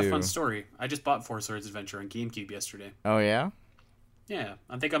out I got to... a fun story. I just bought Four Swords Adventure on GameCube yesterday. Oh, yeah? Yeah,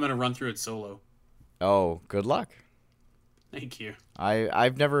 I think I'm gonna run through it solo. Oh, good luck. Thank you.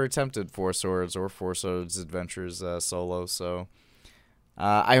 I've never attempted Four Swords or Four Swords Adventures solo, so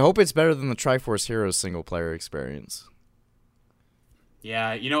I hope it's better than the Triforce Heroes single player experience. Yeah,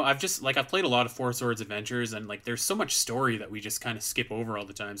 I've played a lot of Four Swords Adventures, and like there's so much story that we just kind of skip over all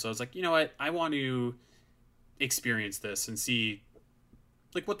the time. So I was like, you know what, I want to experience this and see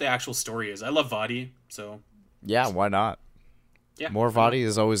like what the actual story is. I love Vadi, so yeah, why not? Yeah, more Vadi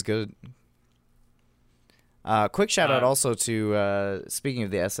is always good. Quick shout out also to speaking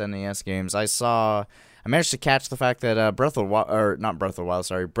of the SNES games, I managed to catch the fact that Breath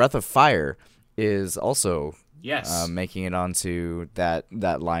of Fire is also making it onto that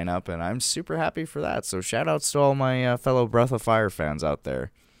lineup, and I'm super happy for that. So shout outs to all my fellow Breath of Fire fans out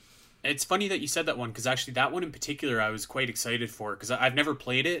there. It's funny that you said that one, because actually that one in particular I was quite excited for, because I've never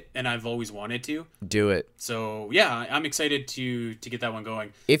played it and I've always wanted to. Do it. So yeah, I'm excited to get that one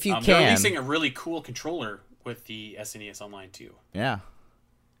going. If you can. They're releasing a really cool controller with the SNES Online too. Yeah.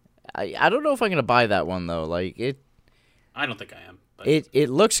 I don't know if I'm going to buy that one, though. Like I don't think I am. But it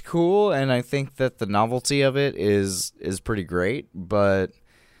looks cool, and I think that the novelty of it is pretty great, but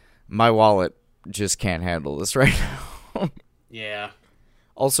my wallet just can't handle this right now. Yeah.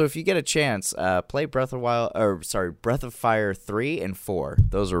 Also, if you get a chance, play Breath of Fire 3 and 4.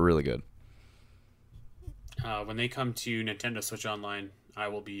 Those are really good. When they come to Nintendo Switch Online, I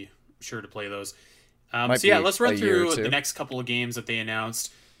will be sure to play those. Let's run through the next couple of games that they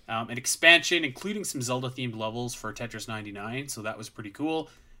announced. An expansion, including some Zelda-themed levels for Tetris 99, so that was pretty cool.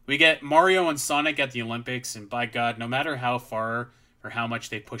 We get Mario and Sonic at the Olympics, and by God, no matter how far or how much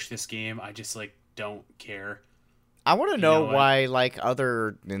they push this game, I just, don't care. I want to know why,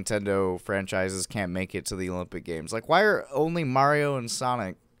 other Nintendo franchises can't make it to the Olympic Games. Like, why are only Mario and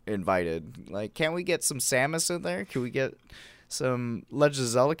Sonic invited? Like, can't we get some Samus in there? Can we get some Legend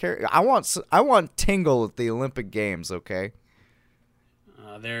of Zelda characters? I want Tingle at the Olympic Games, okay?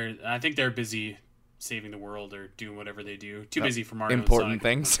 I think they're busy saving the world or doing whatever they do. Too busy for Mario important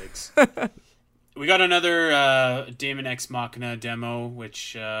and Sonic things. We got another Daemon X Machina demo,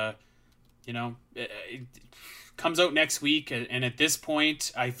 which it comes out next week, and at this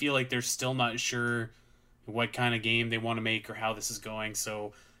point, I feel like they're still not sure what kind of game they want to make or how this is going.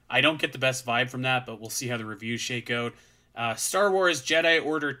 So I don't get the best vibe from that, but we'll see how the reviews shake out. Star Wars Jedi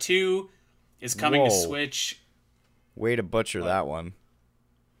Order 2 is coming to Switch. Way to butcher that one.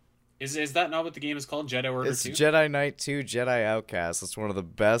 Is that not what the game is called? Jedi Order 2? It's Jedi Knight 2, Jedi Outcast. It's one of the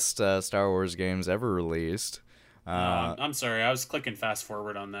best Star Wars games ever released. I'm sorry, I was clicking fast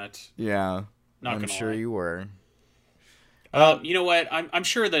forward on that. Yeah, I'm sure you were. You know what? I'm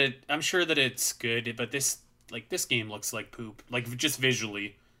sure that it's good, but this game looks like poop. Like just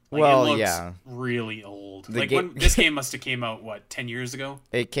visually. It looks really old. When this game must have came out 10 years ago?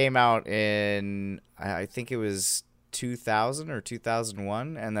 It came out in I think it was 2000 or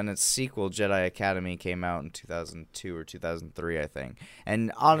 2001, and then its sequel Jedi Academy came out in 2002 or 2003, I think.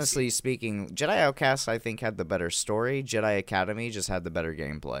 And honestly speaking, Jedi Outcast I think had the better story. Jedi Academy just had the better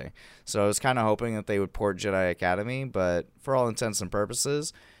gameplay. So I was kind of hoping that they would port Jedi Academy, but for all intents and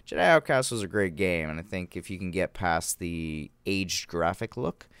purposes, Jedi Outcast was a great game, and I think if you can get past the aged graphic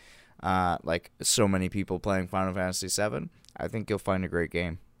look, like so many people playing Final Fantasy VII, I think you'll find a great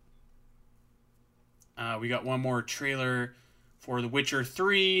game. We got one more trailer for The Witcher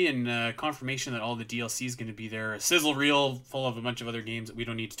 3 and confirmation that all the DLC is going to be there. A sizzle reel full of a bunch of other games that we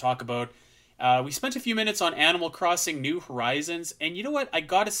don't need to talk about. We spent a few minutes on Animal Crossing New Horizons, and you know what? I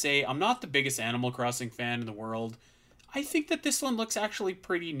gotta say, I'm not the biggest Animal Crossing fan in the world. I think that this one looks actually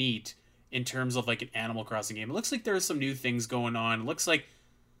pretty neat in terms of an Animal Crossing game. It looks like there's some new things going on. It looks like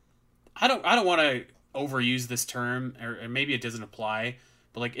I don't want to overuse this term, or maybe it doesn't apply.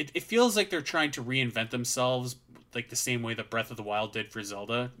 But it feels like they're trying to reinvent themselves, the same way that Breath of the Wild did for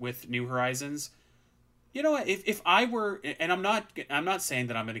Zelda with New Horizons. You know what? If I were, and I'm not saying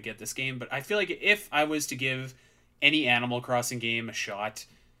that I'm going to get this game, but I feel like if I was to give any Animal Crossing game a shot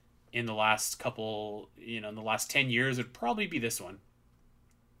in the last in the last 10 years, it'd probably be this one.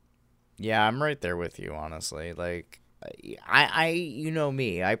 Yeah, I'm right there with you, honestly. you know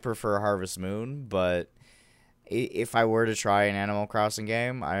me, I prefer Harvest Moon, but if I were to try an Animal Crossing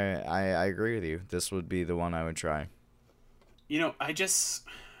game, I agree with you. This would be the one I would try.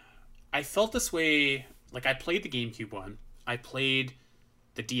 I felt this way. Like, I played the GameCube one. I played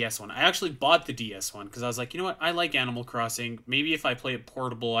the DS one. I actually bought the DS one because I was like, you know what? I like Animal Crossing. Maybe if I play it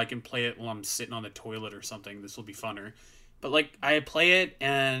portable, I can play it while I'm sitting on the toilet or something. This will be funner. But, like, I play it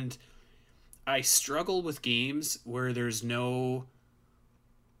and I struggle with games where there's no...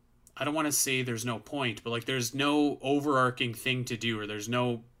 I don't want to say there's no point, but, like, there's no overarching thing to do, or there's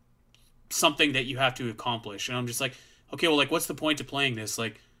no something that you have to accomplish. And I'm just like, okay, well, like, what's the point of playing this?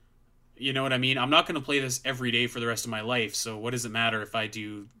 Like, you know what I mean? I'm not going to play this every day for the rest of my life. So what does it matter if I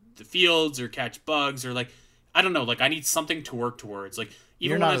do the fields or catch bugs or, like, I don't know. Like, I need something to work towards. Like,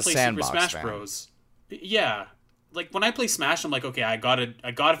 even when I play Super Smash Bros. Yeah. Like, when I play Smash, I'm like, okay, I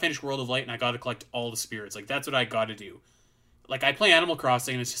gotta finish World of Light and I gotta collect all the spirits. Like, that's what I gotta do. Like, I play Animal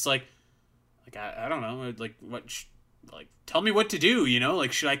Crossing and it's just like I don't know. Like, like, tell me what to do, you know?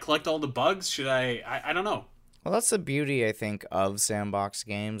 Like, should I collect all the bugs? Should I don't know. Well, that's the beauty, I think, of sandbox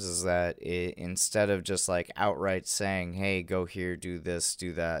games, is that instead of just, like, outright saying, hey, go here, do this,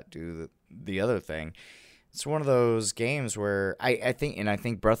 do that, do the other thing, it's one of those games where I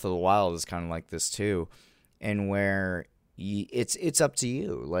think Breath of the Wild is kind of like this, too, and where it's up to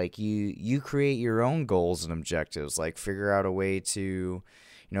you. Like, you create your own goals and objectives, like, figure out a way to...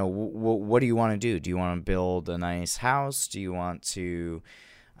 You know, what do you want to do? Do you want to build a nice house? Do you want to... You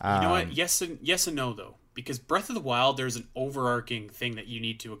know what? Yes and no, though. Because Breath of the Wild, there's an overarching thing that you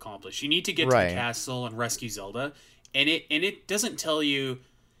need to accomplish. You need to get to the castle and rescue Zelda, and it doesn't tell you,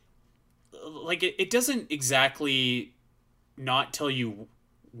 like, it doesn't exactly not tell you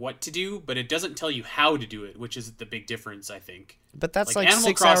what to do, but it doesn't tell you how to do it, which is the big difference, I think. But that's like Animal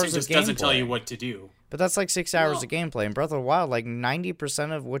 6 Crossing hours just of doesn't gameplay. tell you what to do. But that's like 6 hours of gameplay. In Breath of the Wild, like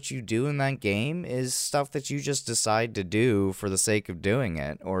 90% of what you do in that game is stuff that you just decide to do for the sake of doing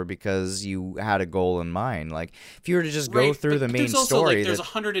it, or because you had a goal in mind. Like, if you were to just go through the main there's also, story, like, there's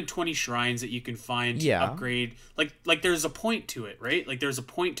 120 shrines that you can find to upgrade. Like there's a point to it, right? Like, there's a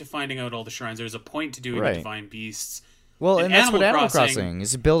point to finding out all the shrines. There's a point to doing the divine beasts. Well, and that's what Animal Crossing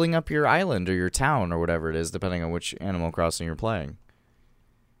is, building up your island or your town or whatever it is, depending on which Animal Crossing you're playing.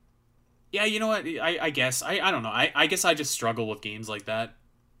 Yeah, you know what? I guess. I don't know. I guess I just struggle with games like that.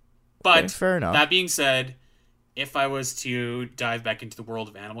 But okay, fair enough. That being said, if I was to dive back into the world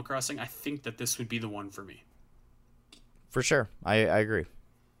of Animal Crossing, I think that this would be the one for me. For sure. I agree.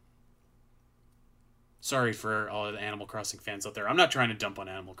 Sorry for all of the Animal Crossing fans out there. I'm not trying to dump on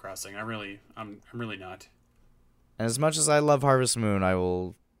Animal Crossing. I'm really not. And as much as I love Harvest Moon, I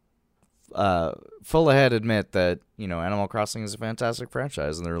will full ahead admit that, you know, Animal Crossing is a fantastic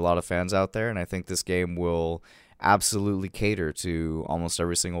franchise, and there are a lot of fans out there, and I think this game will absolutely cater to almost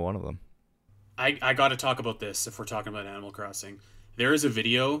every single one of them. I got to talk about this if we're talking about Animal Crossing. There is a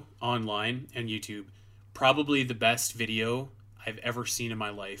video online on YouTube, probably the best video I've ever seen in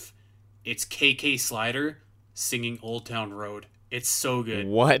my life. It's KK Slider singing Old Town Road. It's so good.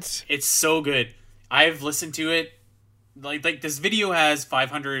 What? It's so good. I've listened to it. Like this video has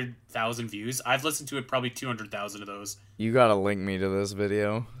 500,000 views. I've listened to it probably 200,000 of those. You gotta link me to this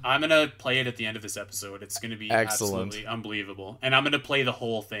video. I'm gonna play it at the end of this episode. It's gonna be absolutely unbelievable, and I'm gonna play the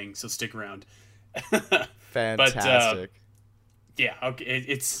whole thing. So stick around. Fantastic. Yeah, okay,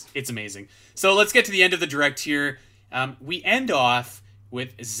 it's amazing. So let's get to the end of the direct here. We end off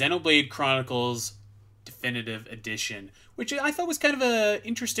with Xenoblade Chronicles Definitive Edition, which I thought was kind of an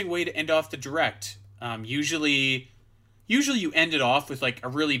interesting way to end off the direct. Usually you end it off with like a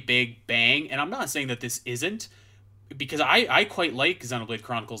really big bang, and I'm not saying that this isn't, because I quite like Xenoblade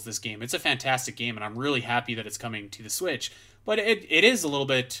Chronicles, this game. It's a fantastic game, and I'm really happy that it's coming to the Switch. But it is a little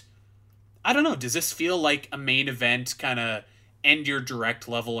bit, I don't know, does this feel like a main event kind of end your direct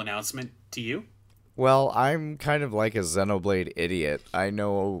level announcement to you? Well, I'm kind of like a Xenoblade idiot. I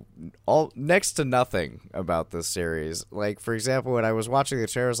know next to nothing about this series. Like, for example, when I was watching the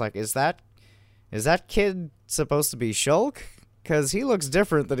trailer, I was like, is that kid supposed to be Shulk? Because he looks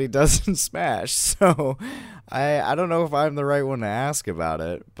different than he does in Smash. So I don't know if I'm the right one to ask about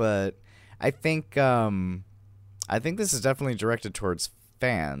it, but I think this is definitely directed towards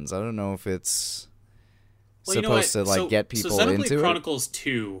fans. I don't know if it's supposed to like get people into it. Xenoblade Chronicles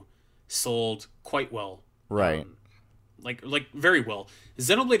 2 sold quite well. Right. Like very well.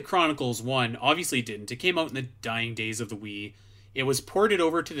 Xenoblade Chronicles 1 obviously didn't. It came out in the dying days of the Wii. It was ported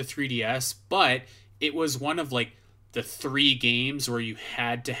over to the 3DS, but it was one of like the 3 games where you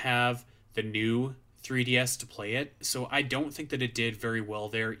had to have the new 3DS to play it. So I don't think that it did very well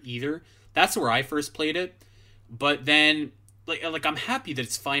there either. That's where I first played it. But then, like I'm happy that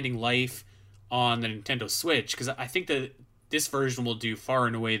it's finding life on the Nintendo Switch because I think that this version will do far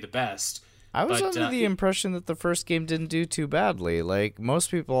and away the best. I was But under the impression that the first game didn't do too badly. Like, most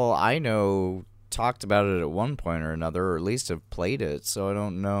people I know talked about it at one point or another, or at least have played it, so I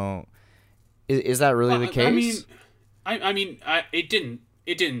don't know. Is that really the case? It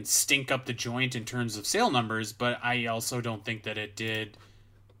didn't stink up the joint in terms of sale numbers, but I also don't think that it did,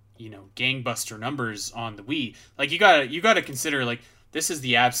 gangbuster numbers on the Wii. Like you gotta consider, like, this is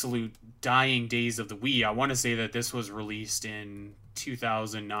the absolute dying days of the Wii. I want to say that this was released in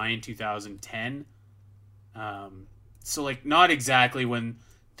 2009, 2010. So like not exactly when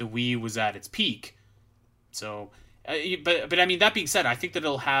the Wii was at its peak. So, but I mean, that being said, I think that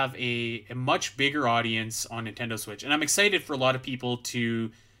it'll have a much bigger audience on Nintendo Switch, and I'm excited for a lot of people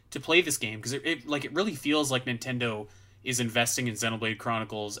to play this game because it really feels like Nintendo is investing in Xenoblade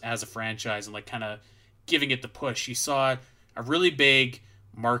Chronicles as a franchise and like kind of giving it the push. You saw a really big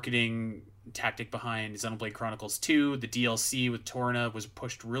marketing tactic behind Xenoblade Chronicles 2. The DLC with Torna was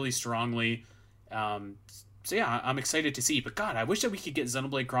pushed really strongly. So yeah, I'm excited to see. But God, I wish that we could get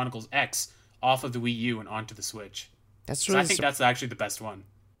Xenoblade Chronicles X off of the Wii U and onto the Switch. That's really I think that's actually the best one.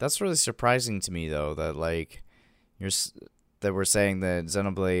 That's really surprising to me, though, that like that we're saying that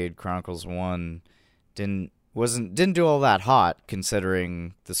Xenoblade Chronicles 1 didn't do all that hot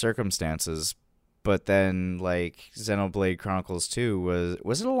considering the circumstances. But then, like, Xenoblade Chronicles 2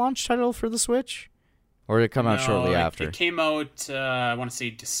 was it a launch title for the Switch, or did it come out shortly after? It came out, I want to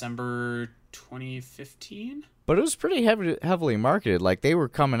say December 2015. But it was pretty heavily marketed. Like, they were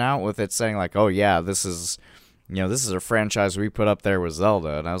coming out with it saying, like, "Oh yeah, this is a franchise we put up there with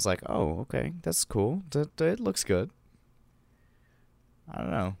Zelda," and I was like, "Oh, okay, that's cool. It looks good." I don't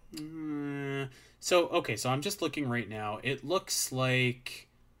know. So I'm just looking right now. It looks like.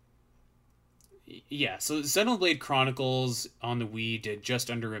 Yeah, so Xenoblade Chronicles on the Wii did just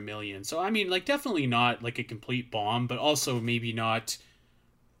under 1 million. So, I mean, like, definitely not, like, a complete bomb, but also maybe not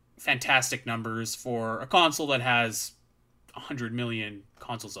fantastic numbers for a console that has 100 million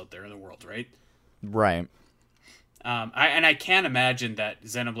consoles out there in the world, right? Right. I can't imagine that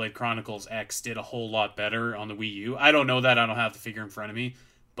Xenoblade Chronicles X did a whole lot better on the Wii U. I don't know that. I don't have the figure in front of me.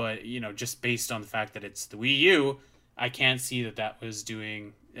 But, just based on the fact that it's the Wii U, I can't see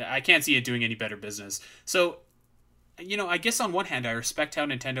I can't see it doing any better business. So, I guess on one hand, I respect how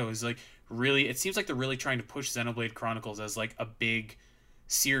Nintendo is like really. It seems like they're really trying to push Xenoblade Chronicles as like a big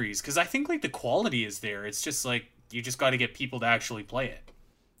series because I think like the quality is there. It's just like you just got to get people to actually play it.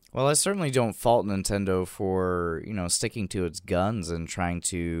 Well, I certainly don't fault Nintendo for sticking to its guns and trying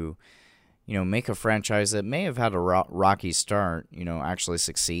to make a franchise that may have had a rocky start actually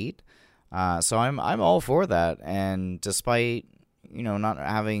succeed. So I'm all for that, and despite not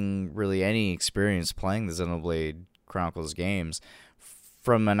having really any experience playing the Xenoblade Chronicles games,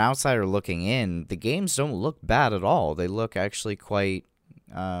 from an outsider looking in, the games don't look bad at all. They look actually quite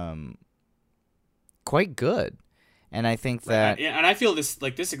good. And I think that... Right. And I feel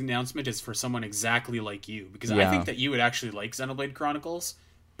this announcement is for someone exactly like you, because I think that you would actually like Xenoblade Chronicles,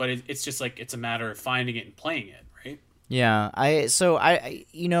 but it's just like, it's a matter of finding it and playing it, right? Yeah,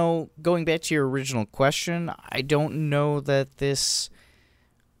 going back to your original question, I don't know that this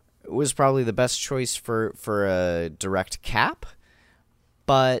was probably the best choice for a direct cap,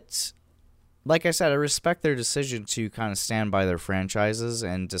 but like I said, I respect their decision to kind of stand by their franchises,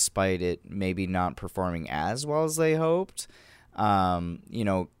 and despite it maybe not performing as well as they hoped, kind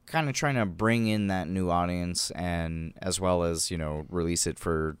of trying to bring in that new audience, and as well as, release it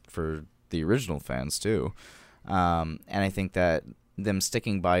for the original fans too. And I think that them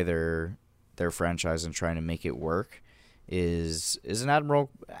sticking by their franchise and trying to make it work is an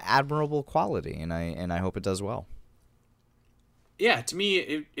admirable quality, and I hope it does well. Yeah, to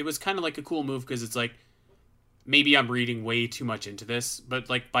me, it was kind of like a cool move because it's like, maybe I'm reading way too much into this, but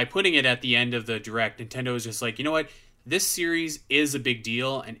like by putting it at the end of the Direct, Nintendo is just like, you know what? This series is a big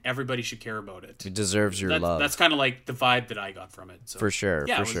deal and everybody should care about it. It deserves your love. That's kind of like the vibe that I got from it. So, for sure,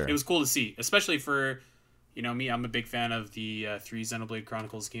 yeah, sure. It was cool to see, especially for, me. I'm a big fan of the 3 Xenoblade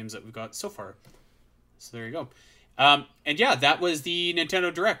Chronicles games that we've got so far. So there you go. And yeah, that was the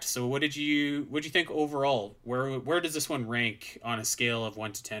Nintendo Direct. So what did you think overall? Where does this one rank on a scale of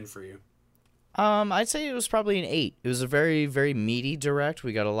 1 to 10 for you? I'd say it was probably an 8. It was a very, very meaty Direct.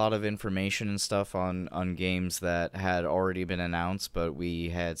 We got a lot of information and stuff on games that had already been announced, but we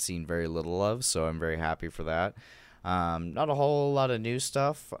had seen very little of, so I'm very happy for that. Not a whole lot of new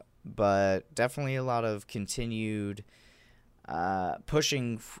stuff, but definitely a lot of continued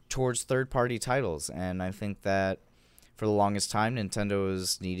pushing towards third-party titles, and I think that for the longest time, Nintendo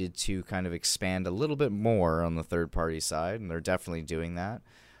has needed to kind of expand a little bit more on the third-party side, and they're definitely doing that.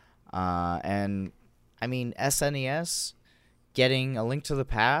 And, I mean, SNES getting A Link to the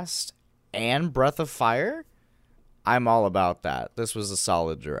Past and Breath of Fire, I'm all about that. This was a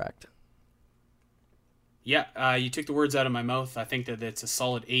solid Direct. Yeah, you took the words out of my mouth. I think that it's a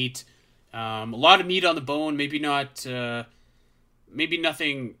solid 8. A lot of meat on the bone, maybe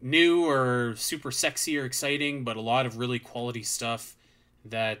nothing new or super sexy or exciting, but a lot of really quality stuff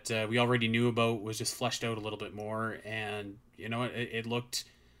that we already knew about was just fleshed out a little bit more, and you know it looked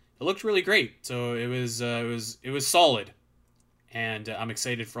really great. So it was solid, and I'm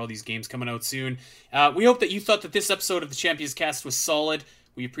excited for all these games coming out soon. We hope that you thought that this episode of the Champions Cast was solid.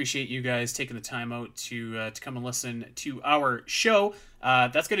 We appreciate you guys taking the time out to come and listen to our show.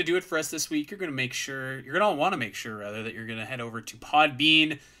 That's going to do it for us this week. You're going to want to make sure that you're going to head over to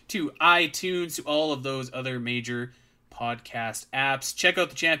Podbean, to iTunes, to all of those other major podcast apps. Check out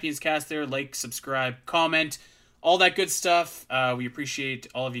the Champions Cast there. Like, subscribe, comment, all that good stuff. We appreciate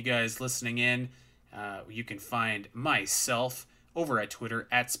all of you guys listening in. You can find myself over at Twitter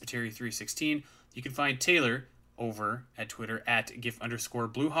at Spiteri316. You can find Taylor over at Twitter at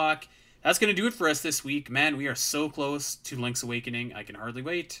GIF_Bluehawk. That's going to do it for us this week. Man, we are so close to Link's Awakening. I can hardly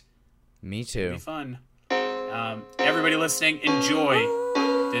wait. Me too. It'll be fun. Everybody listening, enjoy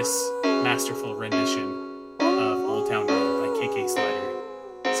this masterful rendition of Old Town Road by KK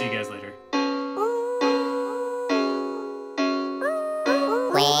Slider. See you guys later.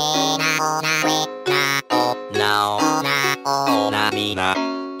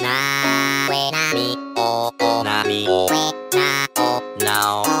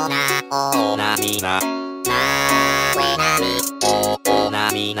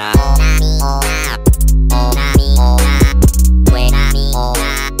 Na